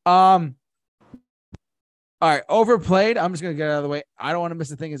 All right, Overplayed. I'm just gonna get out of the way. I don't want to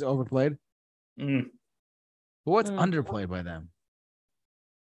miss a thing. Is Overplayed. But what's underplayed by them?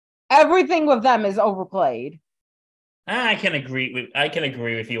 Everything with them is overplayed. I can agree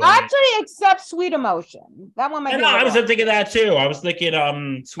with you. Actually, except Sweet Emotion. That one might be. I was thinking that too. I was thinking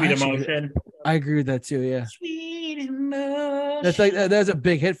Sweet Emotion. I agree with that too. Yeah. Sweet Emotion. That's like that was a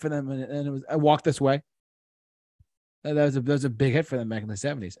big hit for them, and it was I Walk This Way. That was a big hit for them back in the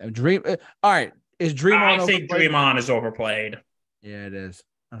 70s. And Dream. All right, is Dream On? I think Dream On is overplayed. Yeah, it is.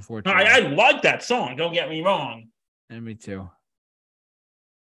 Unfortunately, I like that song. Don't get me wrong. And me too.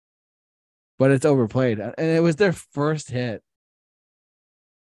 But it's overplayed, and it was their first hit.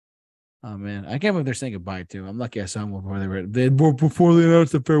 Oh man, I can't believe they're saying goodbye to. I'm lucky I saw them before they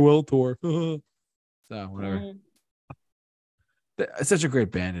announced the farewell tour. So whatever. It's such a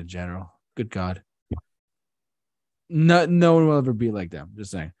great band in general. Good God. No one will ever be like them.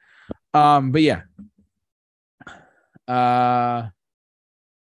 Just saying. But yeah.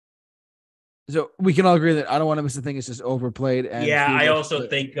 So we can all agree that I Don't Want to Miss a Thing is just overplayed. And yeah, I also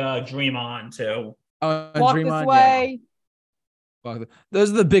think Dream On too. Walk Dream This On, Way. Yeah.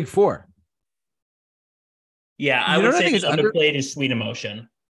 Those are the big four. Yeah, I would say underplayed is Sweet Emotion.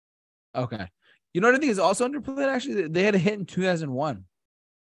 Okay. You know what I think is also underplayed? Actually, they had a hit in 2001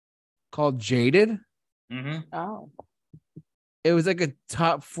 called Jaded. Mm-hmm. Oh. It was like a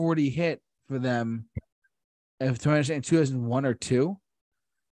top 40 hit for them, if I understand, 2001 or 2.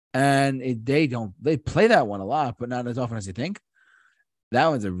 And they play that one a lot, but not as often as you think. That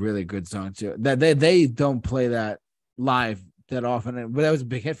one's a really good song too. That they don't play that live that often, but that was a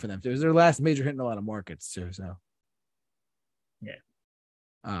big hit for them too. It was their last major hit in a lot of markets too. So yeah.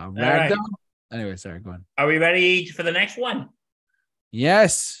 Ragdoll. Right. Anyway, sorry, go on. Are we ready for the next one?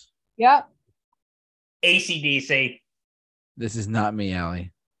 Yes. Yep. AC/DC. This is not me,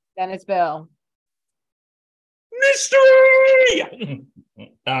 Allie. Then it's Bill. Mystery.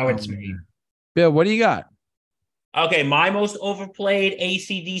 Oh, it's me. Bill, what do you got? Okay, my most overplayed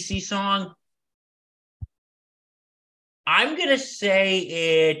AC/DC song. I'm gonna say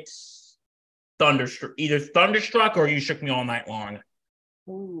it's Thunderstruck. Either Thunderstruck or You Shook Me All Night Long.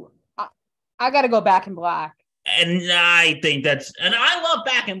 Ooh, I gotta go Back in Black. And I think and I love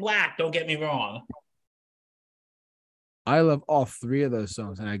Back in Black. Don't get me wrong. I love all three of those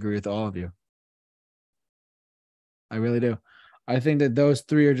songs, and I agree with all of you. I really do. I think that those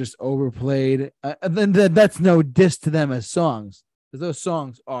three are just overplayed. Then that's no diss to them as songs, because those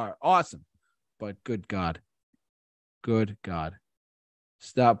songs are awesome. But good God,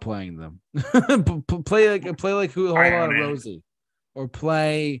 stop playing them. play like Who Whole Lot of Rosie, or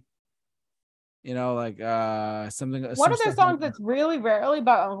play, like something. One of their songs that's really rarely,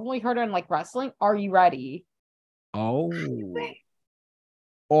 but I've only heard it in like wrestling. Are You Ready? Oh.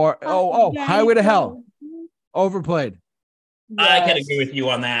 Or Highway to Hell. Overplayed. Yes. I can agree with you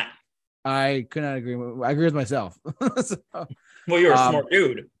on that. I could not agree. I agree with myself. Well, you're a smart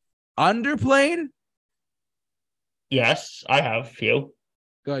dude. Underplayed? Yes, I have a few.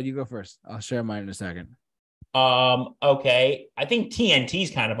 Go ahead, you go first. I'll share mine in a second. Okay. I think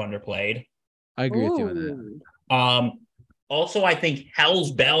TNT's kind of underplayed. I agree with you on that. Also, I think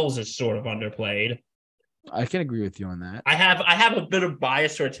Hell's Bells is sort of underplayed. I can agree with you on that. I have a bit of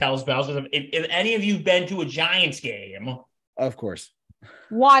bias towards Hell's Bells. If any of you've been to a Giants game, of course,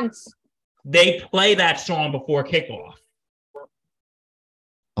 once they play that song before kickoff.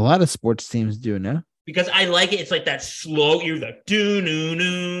 A lot of sports teams do now. Because I like it. It's like that slow, you're like do do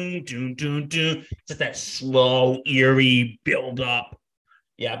do do do do. It's that slow, eerie build up.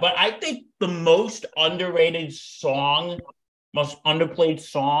 Yeah, but I think the most underrated song, most underplayed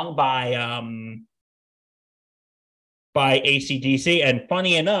song by AC/DC. And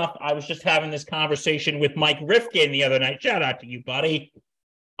funny enough, I was just having this conversation with Mike Rifkin the other night. Shout out to you, buddy,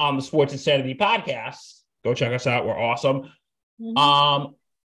 on the Sports Insanity podcast. Go check us out. We're awesome. Mm-hmm.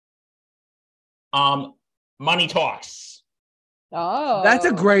 Money Talks. Oh, that's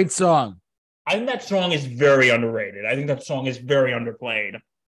a great song. I think that song is very underrated. I think that song is very underplayed.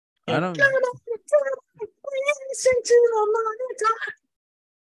 I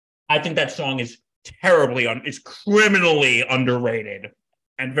think that song is it's criminally underrated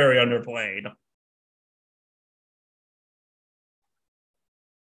and very underplayed.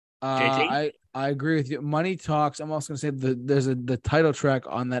 I agree with you. Money Talks. I'm also gonna say there's the title track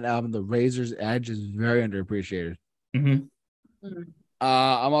on that album, The Razor's Edge, is very underappreciated. Mm-hmm.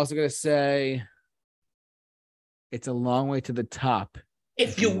 I'm also gonna say It's a Long Way to the Top.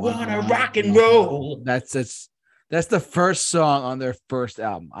 If you wanna rock and roll. That's the first song on their first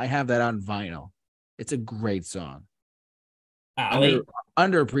album. I have that on vinyl. It's a great song.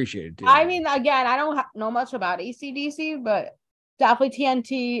 Underappreciated too. I mean, again, I don't know much about AC/DC, but definitely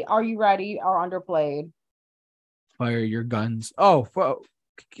TNT, Are You Ready, are underplayed. Fire your guns. Oh,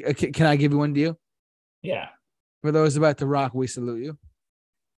 can I give you one deal? Yeah. For those about to rock, we salute you.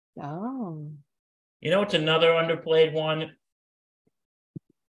 Oh. You know what's another underplayed one?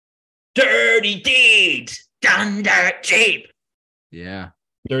 Dirty Deeds Done Dirt Cheap. Yeah.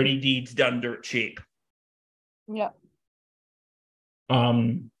 Dirty Deeds Done Dirt Cheap. Yep.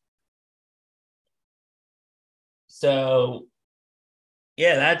 So,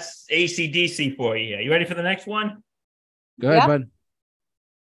 yeah, that's AC/DC for you. You ready for the next one? Go ahead, bud.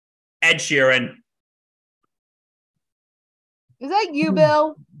 Ed Sheeran. Is that you,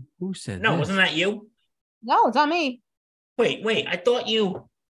 Bill? Who said No, this? wasn't that you? No, it's not me. Wait. I thought you.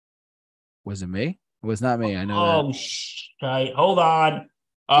 Was it me? It was not me. I know Oh, right. Hold on.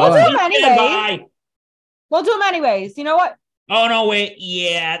 We'll do Please them stand anyways. by. We'll do them anyways. You know what? Oh, no, wait.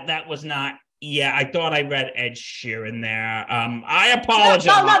 Yeah, that was not. Yeah, I thought I read Ed Sheeran there. I apologize.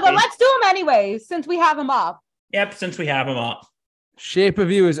 No, but let's do them anyways since we have them up. Yep, since we have him up. Shape of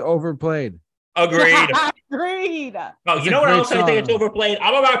You is overplayed. Agreed. Agreed. Oh, It's you a know what great else I think it's song. overplayed?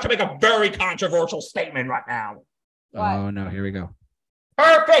 I'm about to make a very controversial statement right now. What? Oh no, here we go.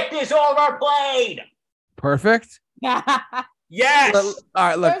 Perfect is overplayed. Perfect. Yes. All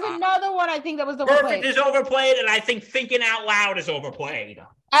right, look. There's another one I think that was Perfect overplayed. is overplayed, and I think Thinking Out Loud is overplayed.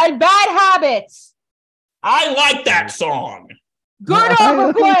 And Bad Habits. I like that song. Good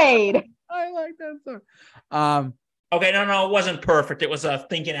overplayed. I like that song. Okay, no, it wasn't perfect. It was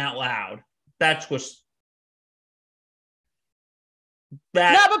Thinking Out Loud. That was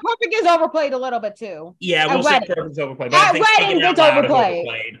that. No, but Perfect is overplayed a little bit too. Yeah, we'll say Perfect is overplayed. But At I think Wedding, Thinking Out it's Loud is overplayed.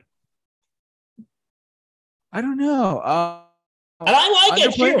 overplayed. I don't know. And I like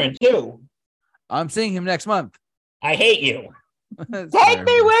Ed Sheeran too. I'm seeing him next month. I hate you. Take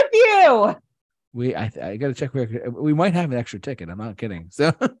me with you. I got to check. We might have an extra ticket. I'm not kidding.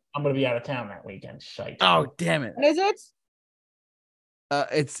 So I'm gonna be out of town that weekend. Shite. oh damn it! What is it?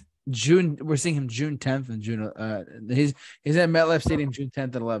 It's June. We're seeing him June 10th and June. He's at MetLife Stadium June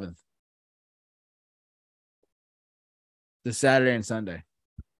 10th and 11th. The Saturday and Sunday.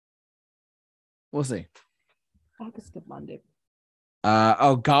 We'll see. I could skip Monday.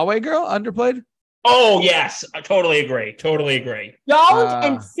 Galway Girl underplayed. Oh yes, I totally agree. Don't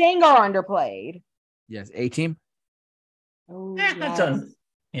and Sing are underplayed. Yes, A-Team. Oh, That's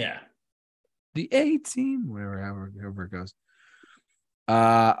yeah. The A-Team, however it goes.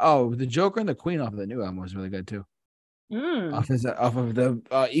 The Joker and the Queen off of the new album was really good too. Off of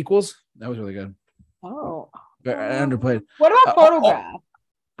the Equals, that was really good. Oh, underplayed. What about Photograph?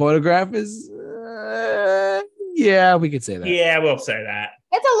 Photograph is, yeah, we could say that. Yeah, we'll say that.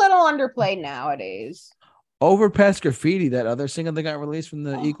 It's a little underplayed nowadays. Overpass Graffiti, that other single that got released from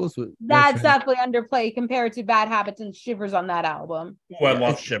the Equals. That's definitely underplayed compared to Bad Habits and Shivers on that album. Oh, I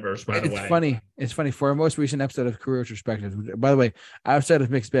love Shivers, by the way. It's funny. It's funny. For our most recent episode of Career Retrospectives, by the way, outside of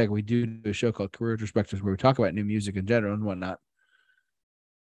Mixed Bag, we do a show called Career Retrospectives where we talk about new music in general and whatnot.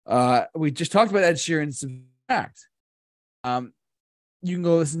 We just talked about Ed Sheeran's fact. You can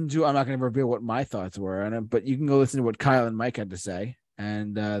go listen to, I'm not going to reveal what my thoughts were on it, but you can go listen to what Kyle and Mike had to say.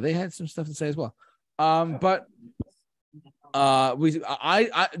 And they had some stuff to say as well. I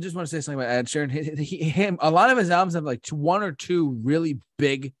just want to say something about Ed Sheeran. A lot of his albums have like one or two really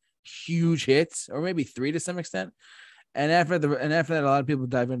big, huge hits, or maybe three to some extent. And after that, a lot of people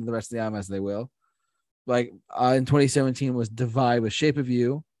dive into the rest of the album as they will. Like in 2017 was Divide with Shape of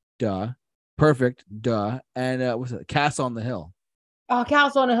You, duh, Perfect, duh, and what's it? Castle on the Hill. Oh,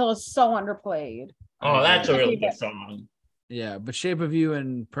 Castle on the Hill is so underplayed. Oh, that's a really good song. Yeah, but Shape of You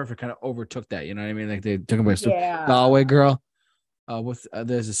and Perfect kind of overtook that. You know what I mean? Like they took away Galway Girl.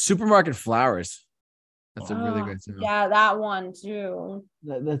 There's a Supermarket Flowers. That's a really great song. Yeah, that one too.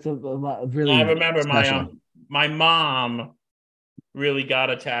 That's a really. I remember special. my mom really got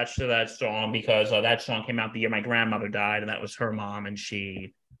attached to that song because that song came out the year my grandmother died, and that was her mom, and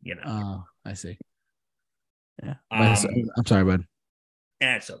she, Oh, I see. Yeah, I'm sorry, bud.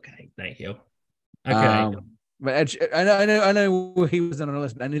 That's okay. Thank you. Okay. But I know he was on our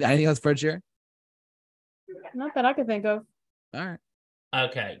list. But anything else for Ed Sheeran? Not that I could think of. All right.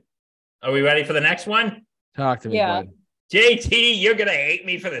 Okay. Are we ready for the next one? Talk to me, bud. JT, you're gonna hate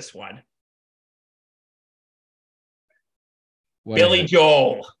me for this one. What Billy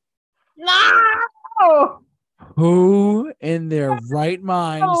Joel. No. Who in their right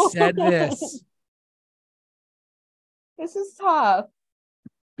mind said this? This is tough.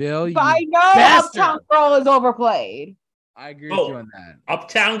 Bill, but I know bastard. Uptown Girl is overplayed. I agree with you on that.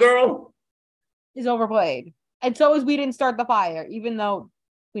 Uptown Girl is overplayed. And so is We Didn't Start the Fire, even though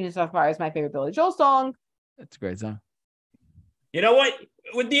We Didn't Start the Fire is my favorite Billy Joel song. That's a great song. You know what?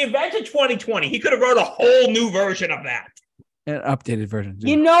 With the event of 2020, he could have wrote a whole new version of that. An updated version.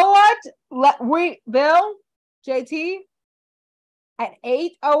 You know what? Bill, JT, at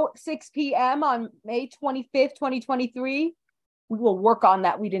 8:06 p.m. on May 25th, 2023, we will work on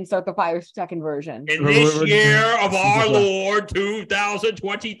that. We didn't start the fire second version. In this year of our Lord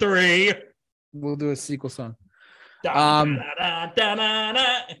 2023, we'll do a sequel song. We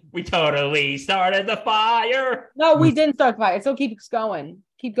totally started the fire. No, we didn't start the fire. It still keeps going.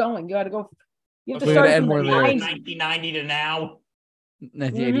 Keep going. You got to go. You have to We start gotta from add more the lyrics. 1990 to now.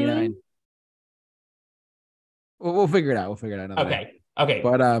 1989. We'll figure it out. Another Okay. day. Okay.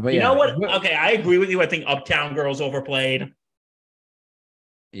 But you know what? Okay, I agree with you. I think Uptown Girl's overplayed.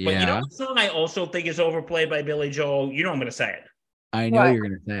 Yeah. But you know what song I also think is overplayed by Billy Joel? You know I'm going to say it. I know you're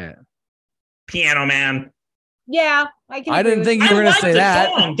going to say it. Piano Man. Yeah, I didn't think you were going to say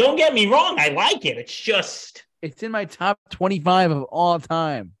that. Song. Don't get me wrong. I like it. It's just. It's in my top 25 of all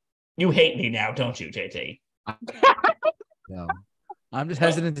time. You hate me now, don't you, JT? No. I'm just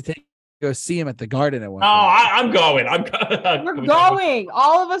hesitant to go see him at the Garden at one point. I'm going. We're going.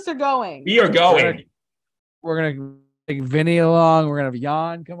 All of us are going. We are going. We're going to take Vinny along. We're going to have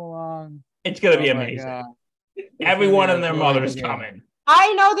Jan come along. It's going to be amazing. Everyone and their mother is coming.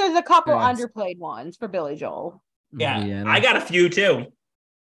 I know there's a couple underplayed ones for Billy Joel. Yeah, I got a few too.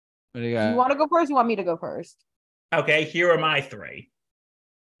 What do you got? You want to go first? You want me to go first? Okay, here are my three.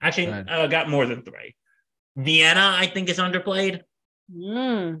 Actually, I got more than three. Vienna, I think, is underplayed.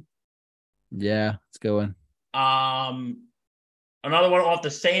 Yeah, it's going. Another one off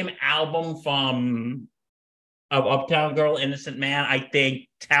the same album of Uptown Girl, Innocent Man. I think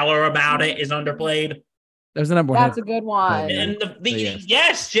Tell Her About It is underplayed. There's the number one. That's a good one. And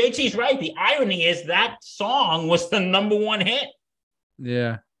yes, JT's right. The irony is that song was the number one hit.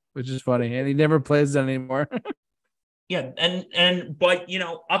 Yeah, which is funny, and he never plays it anymore. Yeah, but you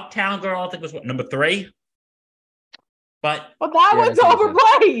know, Uptown Girl, I think was number 3. But that one's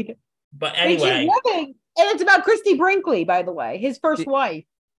overplayed. But anyway, and it's about Christy Brinkley, by the way, his first wife.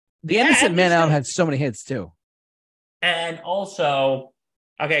 The Innocent Man album had so many hits too. And also,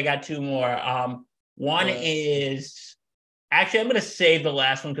 okay, I got 2 more. One is actually I'm going to save the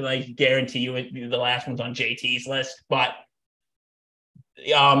last one because I guarantee you the last one's on JT's list. But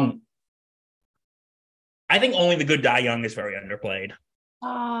I think Only the Good Die Young is very underplayed.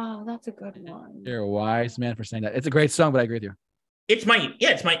 Oh, that's a good one. You're a wise man for saying that. It's a great song, but I agree with you. It's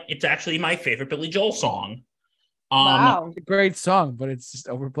actually my favorite Billy Joel song. Wow. It's a great song, but it's just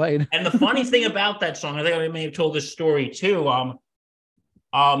overplayed. And the funny thing about that song, I think I may have told this story too.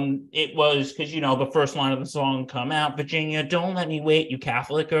 It was because the first line of the song come out, Virginia, don't let me wait, you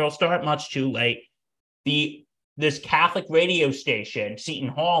Catholic girl, start much too late. This Catholic radio station, Seton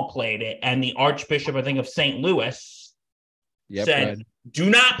Hall, played it, and the Archbishop, I think, of St. Louis said, do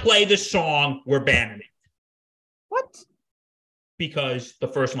not play this song, we're banning it. What? Because the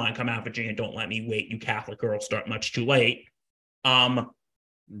first line come out, Virginia, don't let me wait, you Catholic girl, start much too late. Too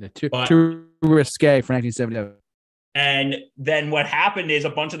risque for 1977. And then what happened is a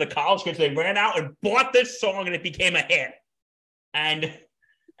bunch of the college kids, they ran out and bought this song, and it became a hit. And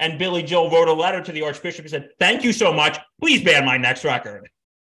Billy Joel wrote a letter to the Archbishop and said, thank you so much. Please ban my next record.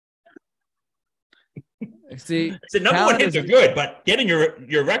 See, so number one hits are good, but getting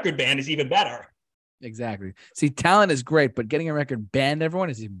your record banned is even better. Exactly. See, talent is great, but getting a record banned,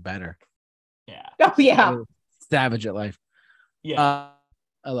 everyone, is even better. Yeah. Oh, yeah. Savage at life. Yeah.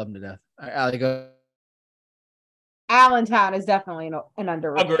 I love him to death. Allie, go. Allentown is definitely an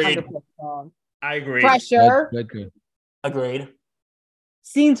underrated song. I agree. Pressure. Good. Agreed.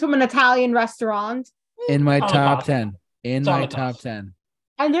 Scenes from an Italian restaurant. In my top 10. In my top 10.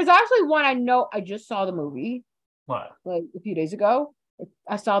 And there's actually one I know. I just saw the movie. What? Like a few days ago.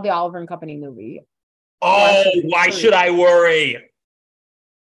 I saw the Oliver and Company movie. Oh, why should I worry?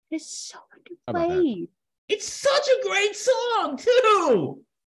 It's so underplayed. It's such a great song, too.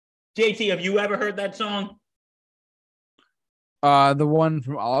 JT, have you ever heard that song? The one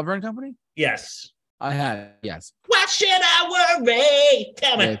from Oliver and Company? Yes. I have, yes. Why should I worry?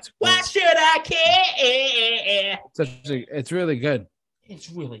 Tell me, why should I care? It's really good. It's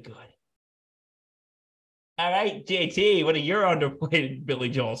really good. All right, JT, what are your underplayed Billy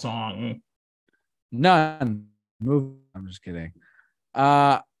Joel song? None. Move. I'm just kidding.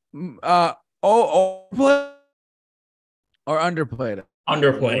 Overplayed or underplayed?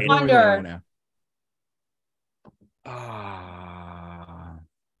 Underplayed. Under.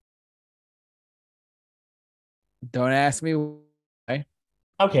 Don't ask me why.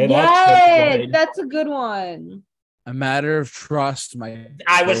 Okay, that's a good one. A Matter of Trust.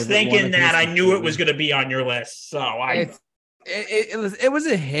 I was thinking that. I knew it was going to be on your list, so it was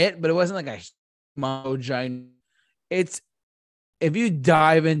a hit, but it wasn't like a giant. It's if you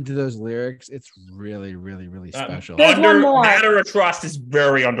dive into those lyrics, it's really, really, really special. There's one more. Matter of Trust is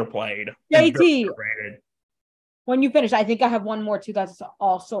very underplayed. JT, when you finish, I think I have one more too. That's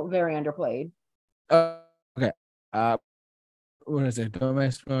also very underplayed. Okay. What is it? Don't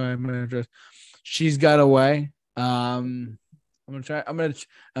mess my address. She's Got Away. I'm gonna try.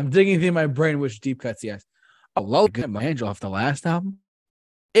 I'm digging through my brain which deep cuts he has. Oh, Love Good My Angel off the last album.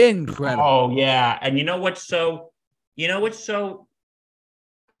 Incredible. Oh yeah, and you know what's so?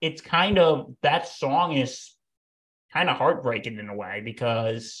 It's kind of that song is kind of heartbreaking in a way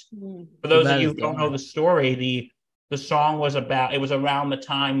because for those of you who don't know the story, the song was around the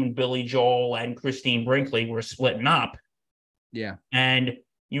time when Billy Joel and Christine Brinkley were splitting up. Yeah. And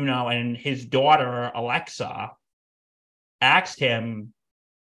and his daughter Alexa asked him,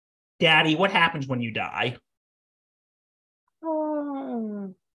 "Daddy, what happens when you die?"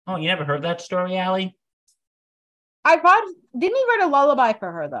 Oh, you never heard that story, Allie? Didn't he write a lullaby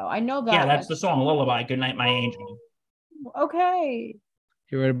for her though? I know that. Yeah, that's the song Lullaby, Good Night My Angel. Okay.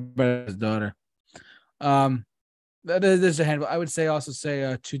 He wrote about his daughter. There's a handful. I would say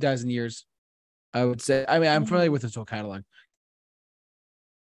 2,000 Years. I would say. I mean, I'm familiar with his whole catalog.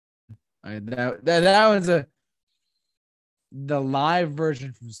 That was the live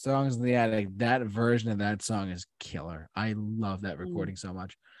version from Songs in the Attic. That version of that song is killer. I love that recording so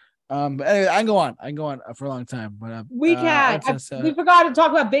much. But anyway, I can go on for a long time. But we can. We forgot to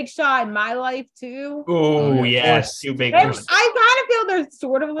talk about Big Shot in My Life too. Oh yes, too big. I kind of feel they're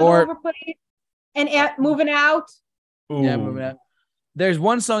sort of a little overplayed. And Moving Out. Ooh. Yeah, Moving Out. There's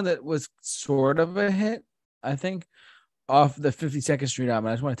one song that was sort of a hit, I think, off the 52nd Street album.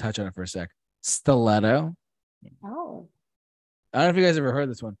 I just want to touch on it for a sec. Stiletto. Oh. I don't know if you guys ever heard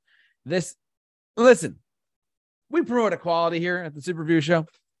this one. Listen, we promote equality here at the Super View Show.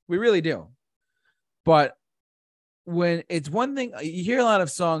 We really do. But when it's one thing, you hear a lot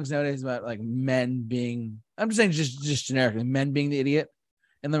of songs nowadays about like men being, I'm just saying just generically, men being the idiot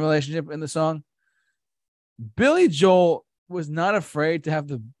in the relationship in the song. Billy Joel was not afraid to have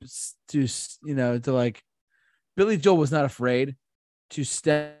Billy Joel was not afraid to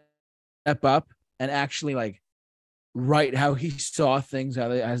step up and actually like write how he saw things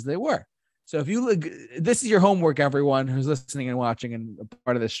as they were. So if you look, this is your homework, everyone who's listening and watching and a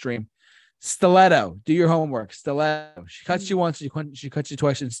part of this stream. Stiletto, do your homework. Stiletto. She cuts you once, she cuts you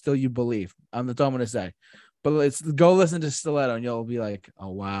twice, and still you believe. That's all I'm gonna say. But let's go listen to Stiletto, and you'll be like,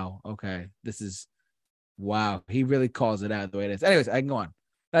 "Oh wow, okay, this is wow." He really calls it out the way it is. Anyways, I can go on.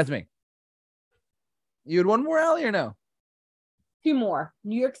 That's me. You had one more, Allie, or no? Two more.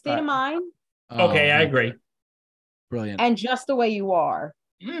 New York State of Mind. Okay, I agree. Brilliant. And Just the Way You Are.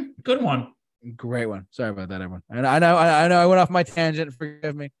 Good one. Great one. Sorry about that, everyone. And I know I went off my tangent.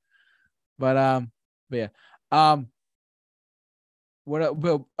 Forgive me. But yeah. Is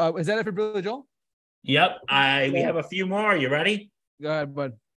that it for Billy Joel? Yep. We have a few more. You ready? Go ahead,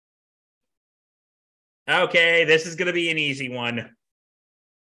 bud. Okay, this is gonna be an easy one.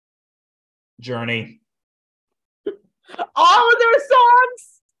 Journey. All of their songs.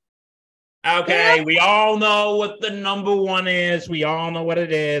 Okay, we all know what the number one is. We all know what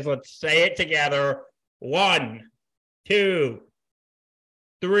it is. Let's say it together. 1, 2,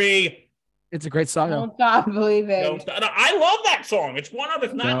 3. It's a great song. Don't stop believing. Don't stop. I love that song. It's one of,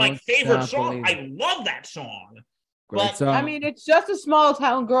 if not my favorite song. I love that song. Great song. I mean, it's just a small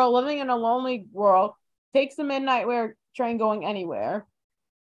town girl living in a lonely world. Takes the midnight train going anywhere.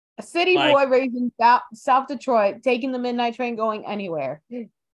 A city boy raised in South Detroit, taking the midnight train going anywhere.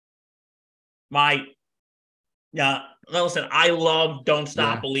 Listen, I love Don't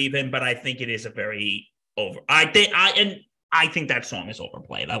Stop Believing, but I think it is a very I think that song is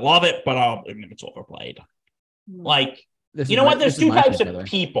overplayed. I love it, but I think it's overplayed. Like, you know what? There's two types of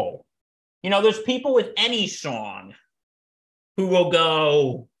people. There's people with any song who will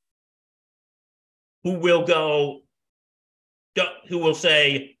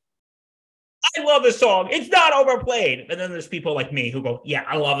say, I love this song. It's not overplayed. And then there's people like me who go, yeah,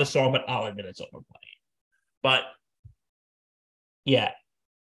 I love this song, but I'll admit it's overplayed. But yeah.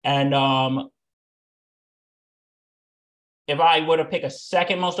 And if I were to pick a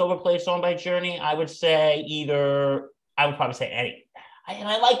second most overplayed song by Journey, I would probably say Any. And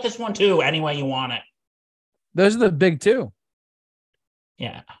I like this one too, Any Way You Want It. Those are the big two.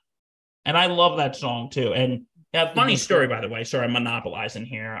 Yeah. And I love that song too. And funny story, by the way. Sorry, I'm monopolizing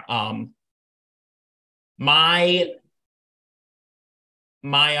here. I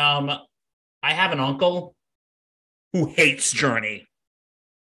have an uncle who hates Journey.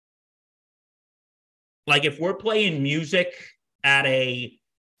 Like if we're playing music at a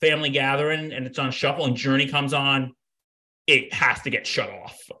family gathering and it's on shuffle and Journey comes on, it has to get shut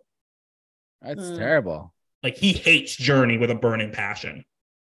off. That's terrible. Like he hates Journey with a burning passion.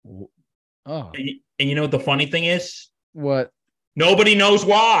 Oh. And you know what the funny thing is? What? Nobody knows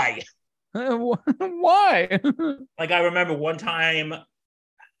why. Why? Like I remember one time,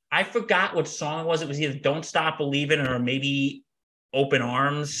 I forgot what song it was. It was either Don't Stop Believing or maybe Open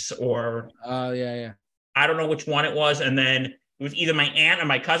Arms or yeah. I don't know which one it was. And then it was either my aunt or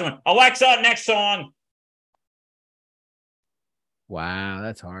my cousin went, Alexa, next song. Wow,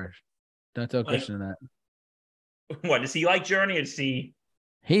 that's harsh. Don't tell Christian that. What, does he like Journey or does he?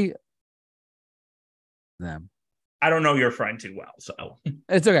 Them. I don't know your friend too well, so.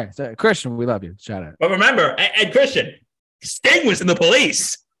 It's okay. So, Christian, we love you. Shout out. But remember, and Christian, Sting was in the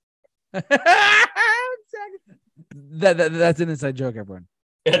Police. That's an inside joke, everyone.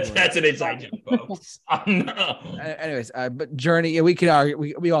 That's an inside joke, folks. Anyways, but Journey, yeah, we can argue.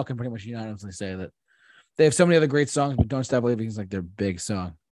 We all can pretty much unanimously say that they have so many other great songs, but Don't Stop Believing is like their big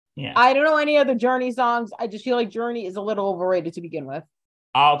song. Yeah. I don't know any other Journey songs. I just feel like Journey is a little overrated to begin with.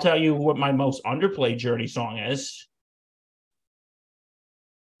 I'll tell you what my most underplayed Journey song is.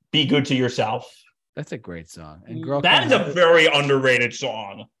 Be Good to Yourself. That's a great song. And Girl that is a very underrated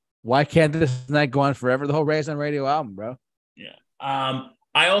song. Why can't this night go on forever? The whole Raised on Radio album, bro. Yeah.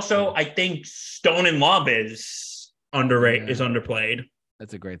 I think Stone in Love is underrated, is underplayed.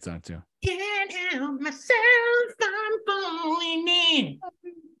 That's a great song too. Can't help myself, I'm falling in.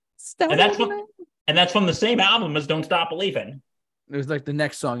 And that's from the same album as Don't Stop Believing. It was like the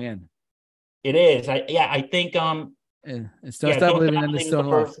next song in. It is. I think it's Don't Stop Believing in the Stone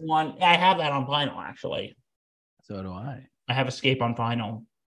in Love. First one. I have that on vinyl actually. So do I. I have Escape on vinyl.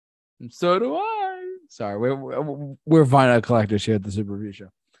 And so do I. Sorry, we're vinyl collectors here at the Super Review Show.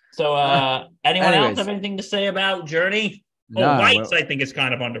 So, anyone else have anything to say about Journey? Lights, I think, is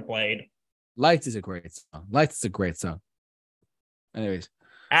kind of underplayed. Lights is a great song. Anyways,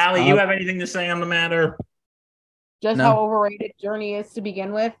 Allie, you have anything to say on the matter? Just how overrated Journey is to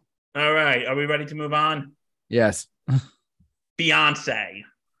begin with. All right, are we ready to move on? Yes. Beyonce.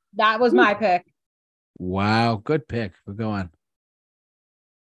 That was my pick. Wow, good pick. We'll go on.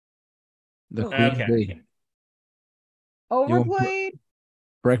 The Queen Bee. Overplayed.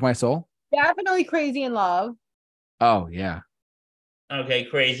 Break My Soul. Definitely Crazy in Love. Oh yeah. Okay,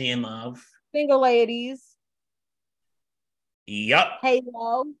 Crazy in Love. Single Ladies. Yup.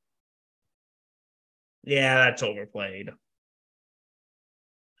 Halo. Yeah, that's overplayed.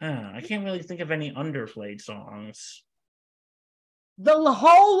 I can't really think of any underplayed songs. The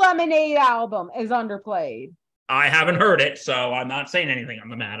whole Lemonade album is underplayed. I haven't heard it, so I'm not saying anything on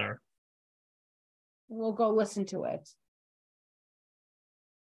the matter. We'll go listen to it.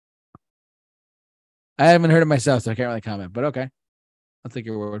 I haven't heard it myself, so I can't really comment, but okay. I'll take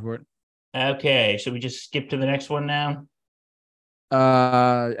your word for it. Okay, should we just skip to the next one now?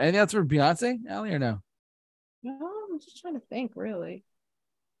 Anything else for Beyonce, Allie, or no? No, I'm just trying to think, really.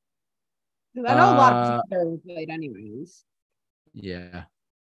 Because I know a lot of people are played anyways. Yeah.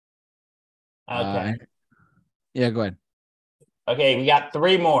 Okay. Yeah, go ahead. Okay, we got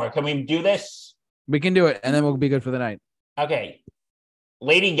 3 more. Can we do this? We can do it, and then we'll be good for the night. Okay.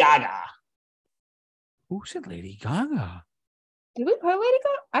 Lady Gaga. Who said Lady Gaga? Did we play Lady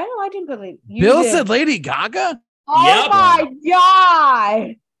Gaga? I know I didn't play Lady Gaga. Bill said Lady Gaga? Oh my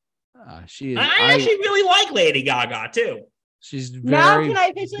God. She is. I actually really like Lady Gaga, too. She's very, now can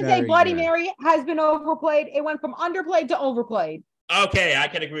I officially say Bloody good. Mary has been overplayed? It went from underplayed to overplayed. Okay, I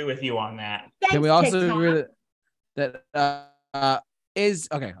can agree with you on that. Thanks, can we also TikTok. agree that is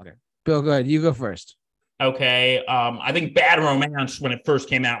okay. Bill, go ahead. You go first. Okay. I think Bad Romance, when it first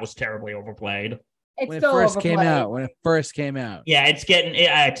came out, was terribly overplayed. When it first came out. Yeah,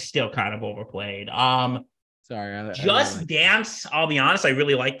 it's still kind of overplayed. Sorry. Just Dance, I'll be honest, I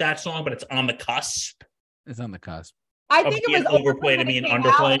really like that song, but it's on the cusp. It's on the cusp. I think it was overplayed and being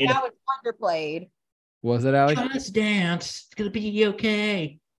underplayed. Now it's underplayed. Was it, Allie? Just Dance. It's gonna be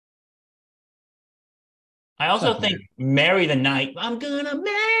okay. I also think Marry the Night. I'm gonna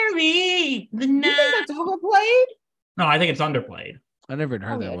marry the night. You think that's overplayed? No, I think it's underplayed. I never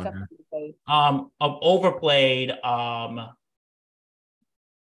heard that one. Of overplayed.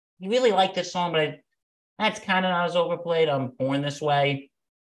 You really like this song, but that's kind of not as overplayed. Born This Way.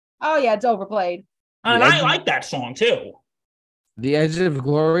 Oh yeah, it's overplayed. And I like that song too. The Edge of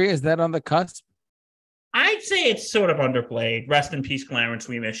Glory, is that on the cusp? I'd say it's sort of underplayed. Rest in peace, Clarence.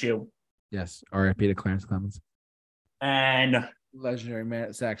 We miss you. Yes, R.I.P. to Clarence Clemens. And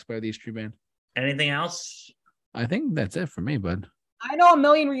legendary sax player of the East Street Band. Anything else? I think that's it for me, bud. I know A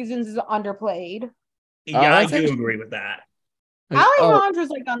Million Reasons is underplayed. Yeah, I that's do actually- agree with that. Alejandra's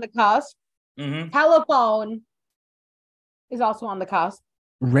like on the cusp. Mm-hmm. Telephone is also on the cusp.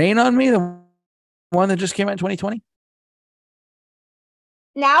 Rain on Me, the one that just came out in 2020.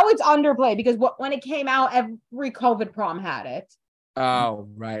 Now it's underplayed because when it came out, every COVID prom had it. Oh,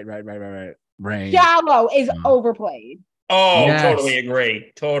 right. Rain. Shallow is overplayed. Oh, Yes. totally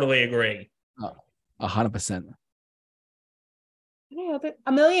agree. Totally agree. 100%. Yeah,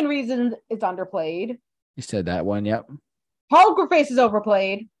 A Million Reasons is underplayed. You said that one. Yep. Poker Face is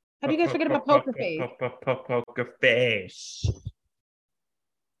overplayed. How do you guys forget about Poker Face? Poker Face.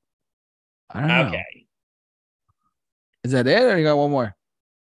 I don't know. Okay. Is that it, or you got one more?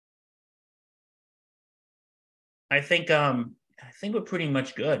 I think we're pretty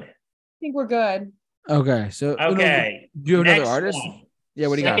much good. I think we're good. Okay. So Okay. do you have another Next artist? one. Yeah.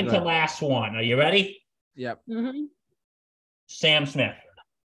 What do you got? Second Go to ahead. last one. Are you ready? Yep. Mm-hmm. Sam Smith.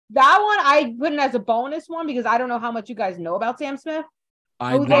 That one I put in as a bonus one because I don't know how much you guys know about Sam Smith.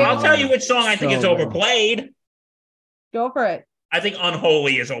 Well, I'll tell you which song I think is So overplayed. Go for it. I think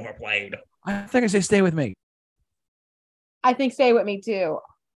Unholy is overplayed. I think I say Stay With Me. I think Stay With Me too.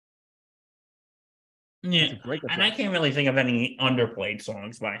 Yeah. And I can't really think of any underplayed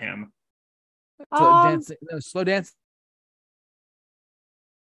songs by him. Slow Dance.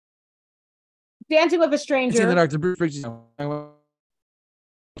 Dancing with a Dancing in the Stranger. Dark. The Bruce Springsteen.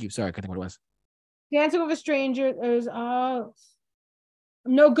 Thank you. Sorry, I couldn't think what it was. Dancing with a Stranger. There's No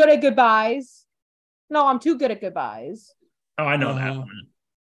Good at Goodbyes. No, I'm Too Good at Goodbyes. Oh, I know that one.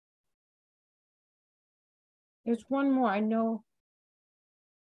 There's one more. I know.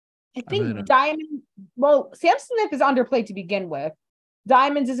 I think really don't- Diamond. Well, Sam Smith is underplayed to begin with.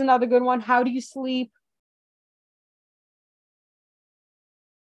 Diamonds is another good one. How Do You Sleep?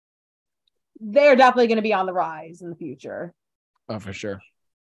 They're definitely going to be on the rise in the future. Oh, for sure.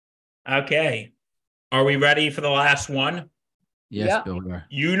 Okay. Are we ready for the last one? Yes, Yep. Bill. we are.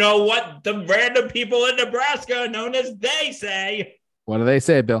 You know what the random people in Nebraska, known as they, say? What do they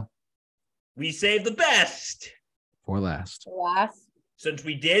say, Bill? We save the best. For last. Last, Since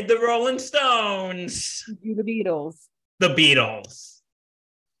we did the Rolling Stones, do the Beatles. the Beatles.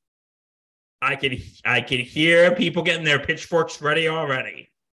 I could hear people getting their pitchforks ready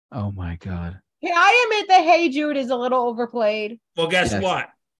already. Oh my God. Can I admit that Hey Jude is a little overplayed? Well, guess Yes. what,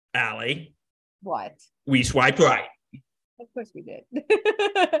 Allie? What? We swiped right. Of course we did.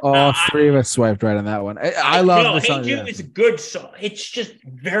 All three of us swiped right on that one. I love no, the song. Hey Jude is a good song. It's just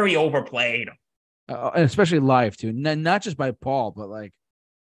very overplayed. And especially live too. Not just by Paul, but like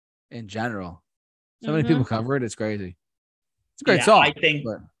in general. So many people cover it. It's crazy. It's a great song. I think.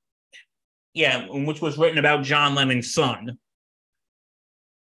 But Yeah, which was written about John Lennon's son.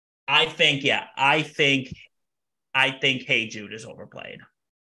 I think Hey Jude is overplayed.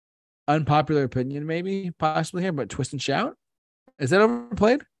 unpopular opinion, maybe possibly here, but Twist and Shout. Is that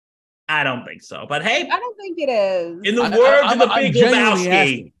overplayed? I don't think so. But hey, I don't think it is. in the words of the I'm Big genuinely Lebowski,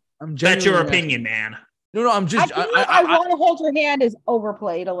 asking. that's your genuinely opinion, man. No, I'm just. I want to hold your hand is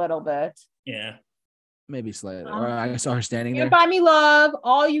overplayed a little bit. Yeah. Maybe slightly. Or I saw her standing Can't there. Buy Me Love.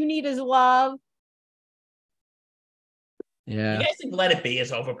 All You Need Is Love. Yeah. You guys think Let It Be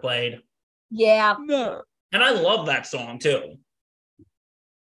is overplayed? Yeah. No. And I love that song too.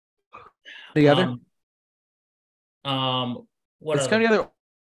 Together. What It's other- kind of together.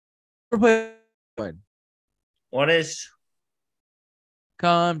 Overplayed. What is?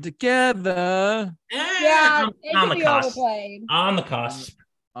 Come together Yeah. It on could the be cusp. overplayed. On the cusp.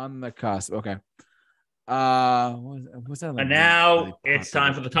 on the cusp. Okay. What's that? And now it's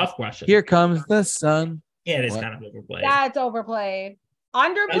time for the tough question. Here Comes the Sun. Yeah, it is What? kind of overplayed. That's overplayed. It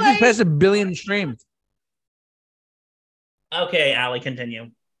just Underplayed. passed 1 billion streams. Okay, Allie,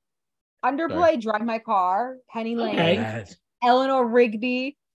 continue. Underplayed. Drive My Car. Penny Lane. Okay. Yes. Eleanor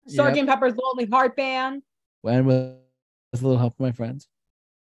Rigby. Sgt. Pepper's Lonely Heart Band. When with a little help from my friends.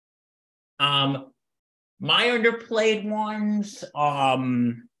 My underplayed ones,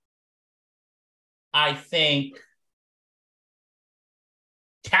 I think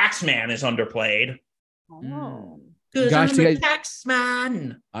Taxman is underplayed. Oh. Because Got I'm to a get-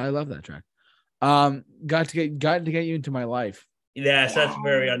 taxman. I love that track. Got to get you into my life. Yes, that's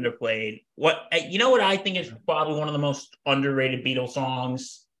very underplayed. You know what I think is probably one of the most underrated Beatles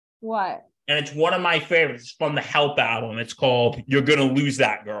songs? What? And it's one of my favorites. It's from the Help album. It's called You're Gonna Lose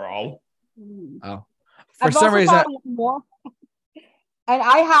That Girl. Oh, for I've some also reason, got one more. And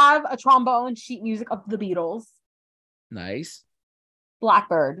I have a trombone sheet music of the Beatles. nice.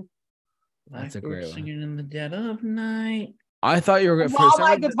 Blackbird. That's a great one. Singing in the dead of night. I thought you were going While for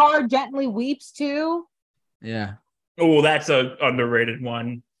My some. Guitar Gently Weeps too. Yeah. Oh, that's a underrated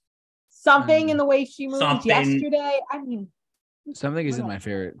one. Something in the way she moves Something. yesterday. I mean, Something is in my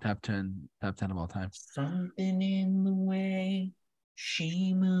favorite top 10 of all time. Something in the way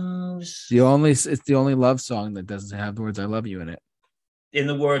she moves. It's the only love song that doesn't have the words "I love you" in it. In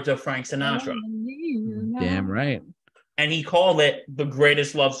the words of Frank Sinatra. Damn right. And he called it the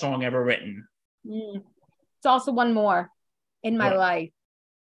greatest love song ever written. It's also one more in my life.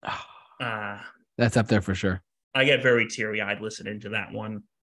 That's up there for sure. I get very teary-eyed listening to that one.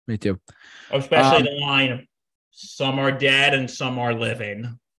 Me too. Especially the line, some are dead and some are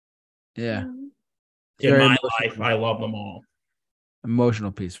living. Yeah. In my life, I love them all.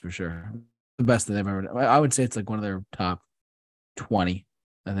 Emotional piece for sure. The best that they've ever done. I would say it's like one of their top 20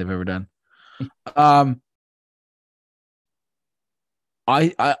 that they've ever done.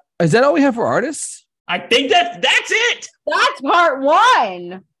 I is that all we have for artists? I think that's it. That's part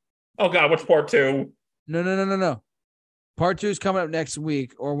one. Oh God, what's part two? No. Part 2 is coming up next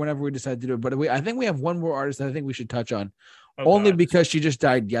week or whenever we decide to do it. But I think we have one more artist that I think we should touch on, only because she just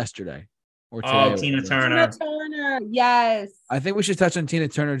died yesterday or today. Tina Turner. Tina Turner, yes. I think we should touch on Tina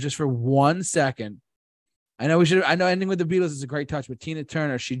Turner just for 1 second. I know ending with the Beatles is a great touch, but Tina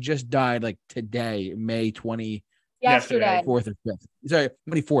Turner, she just died like today, May 20. Yesterday. 4th or 5th. Sorry,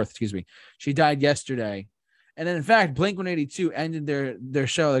 24th, excuse me. She died yesterday. And then, in fact, Blink-182 ended their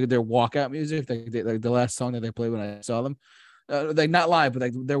show, like their walkout music, like the last song that they played when I saw them. Like not live, but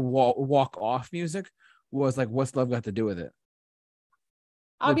like their walk-off music was like, "What's Love Got to Do with It?"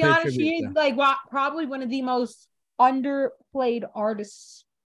 I'll be honest, she is like probably one of the most underplayed artists.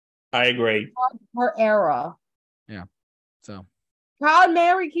 I agree. Of her era. Yeah. So Proud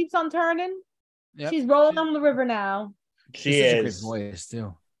Mary keeps on turning. Yep. She's rolling on the river now. She is. A great voice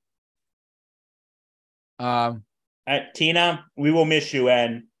too. Tina, we will miss you,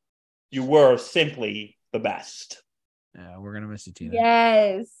 and you were simply the best. Yeah, we're gonna miss you, Tina.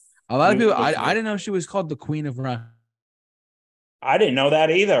 Yes. A lot of people. I didn't know she was called the Queen of Rock. I didn't know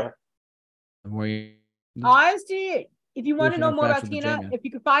that either. Honestly, if you want to know more about Tina, if you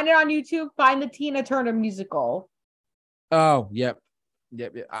can find it on YouTube, find the Tina Turner musical. Oh, yep.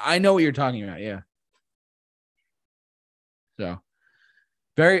 I know what you're talking about. Yeah. So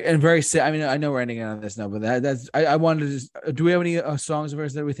very sad. I mean, I know we're ending on this now, but that's I wanted to just. Do we have any songs of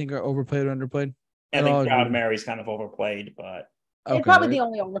ours that we think are overplayed or underplayed? I think Proud Mary's kind of overplayed, but it's probably the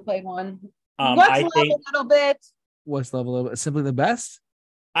only overplayed one. I think a little bit. What's Love a little bit? Simply the Best.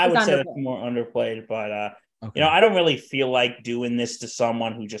 I would say that's more underplayed, but I don't really feel like doing this to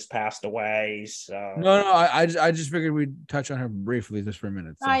someone who just passed away. So no, I just figured we'd touch on her briefly just for a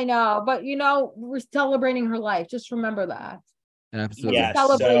minute. So. I know, but we're celebrating her life. Just remember that. Absolutely. Yes.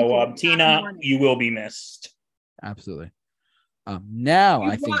 So Tina, you will be missed. Absolutely. Now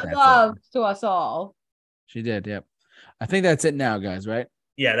I think that's love to us all. She did. Yep. I think that's it now, guys. Right?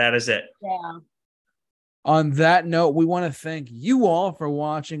 Yeah, that is it. Yeah. On that note, we want to thank you all for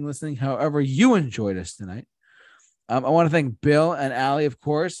watching, listening, however you enjoyed us tonight. I want to thank Bill and Allie, of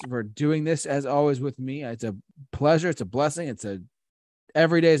course, for doing this as always with me. It's a pleasure. It's a blessing.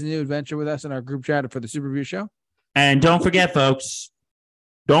 Every day is a new adventure with us in our group chat for the Super Review Show. And don't forget, folks,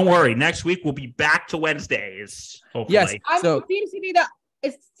 don't worry. Next week we'll be back to Wednesdays. Hopefully. Yes. So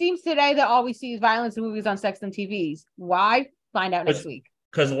it seems today that all we see is violence and movies on sex and TVs. Why? Find out next week.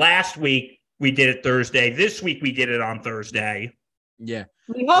 Because last week we did it Thursday. This week we did it on Thursday. Yeah.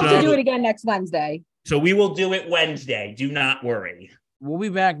 We hope to do it again next Wednesday. So we will do it Wednesday. Do not worry. We'll be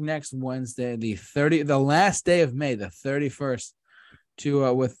back next Wednesday, the last day of May, the 31st.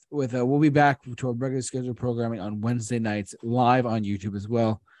 We'll be back to our regular scheduled programming on Wednesday nights live on YouTube as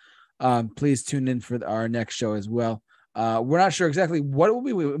well. Please tune in for our next show as well. We're not sure exactly what it will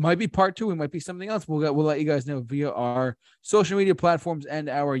be. It might be part 2. It might be something else. We'll let you guys know via our social media platforms and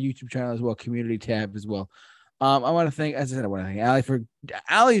our YouTube channel as well, community tab as well. I want to thank Allie for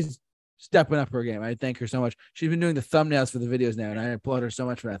Allie's stepping up her game. I thank her so much. She's been doing the thumbnails for the videos now, and I applaud her so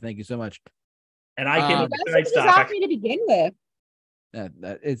much for that. Thank you so much. And I can stop me to begin with.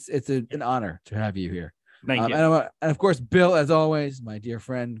 It's an honor to have you here. Thank you. And of course, Bill, as always, my dear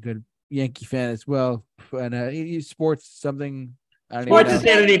friend, good Yankee fan as well, and he sports something. Sports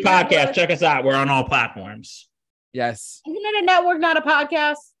Insanity Podcast. Check us out. We're on all platforms. Yes. Isn't it a network, not a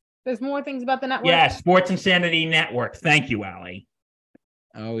podcast? There's more things about the network. Yeah, Sports Insanity Network. Thank you, Allie.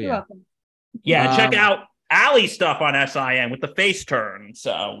 Oh yeah. You're welcome. Yeah, check out Allie's stuff on SIN with the face turn.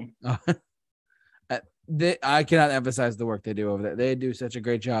 So I cannot emphasize the work they do over there. They do such a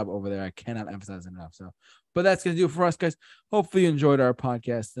great job over there. I cannot emphasize enough. So, but that's going to do it for us, guys. Hopefully you enjoyed our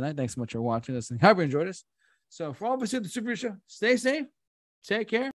podcast tonight. Thanks so much for watching, listening. Hope you enjoyed us. So for all of us here at the Super Show, stay safe, take care.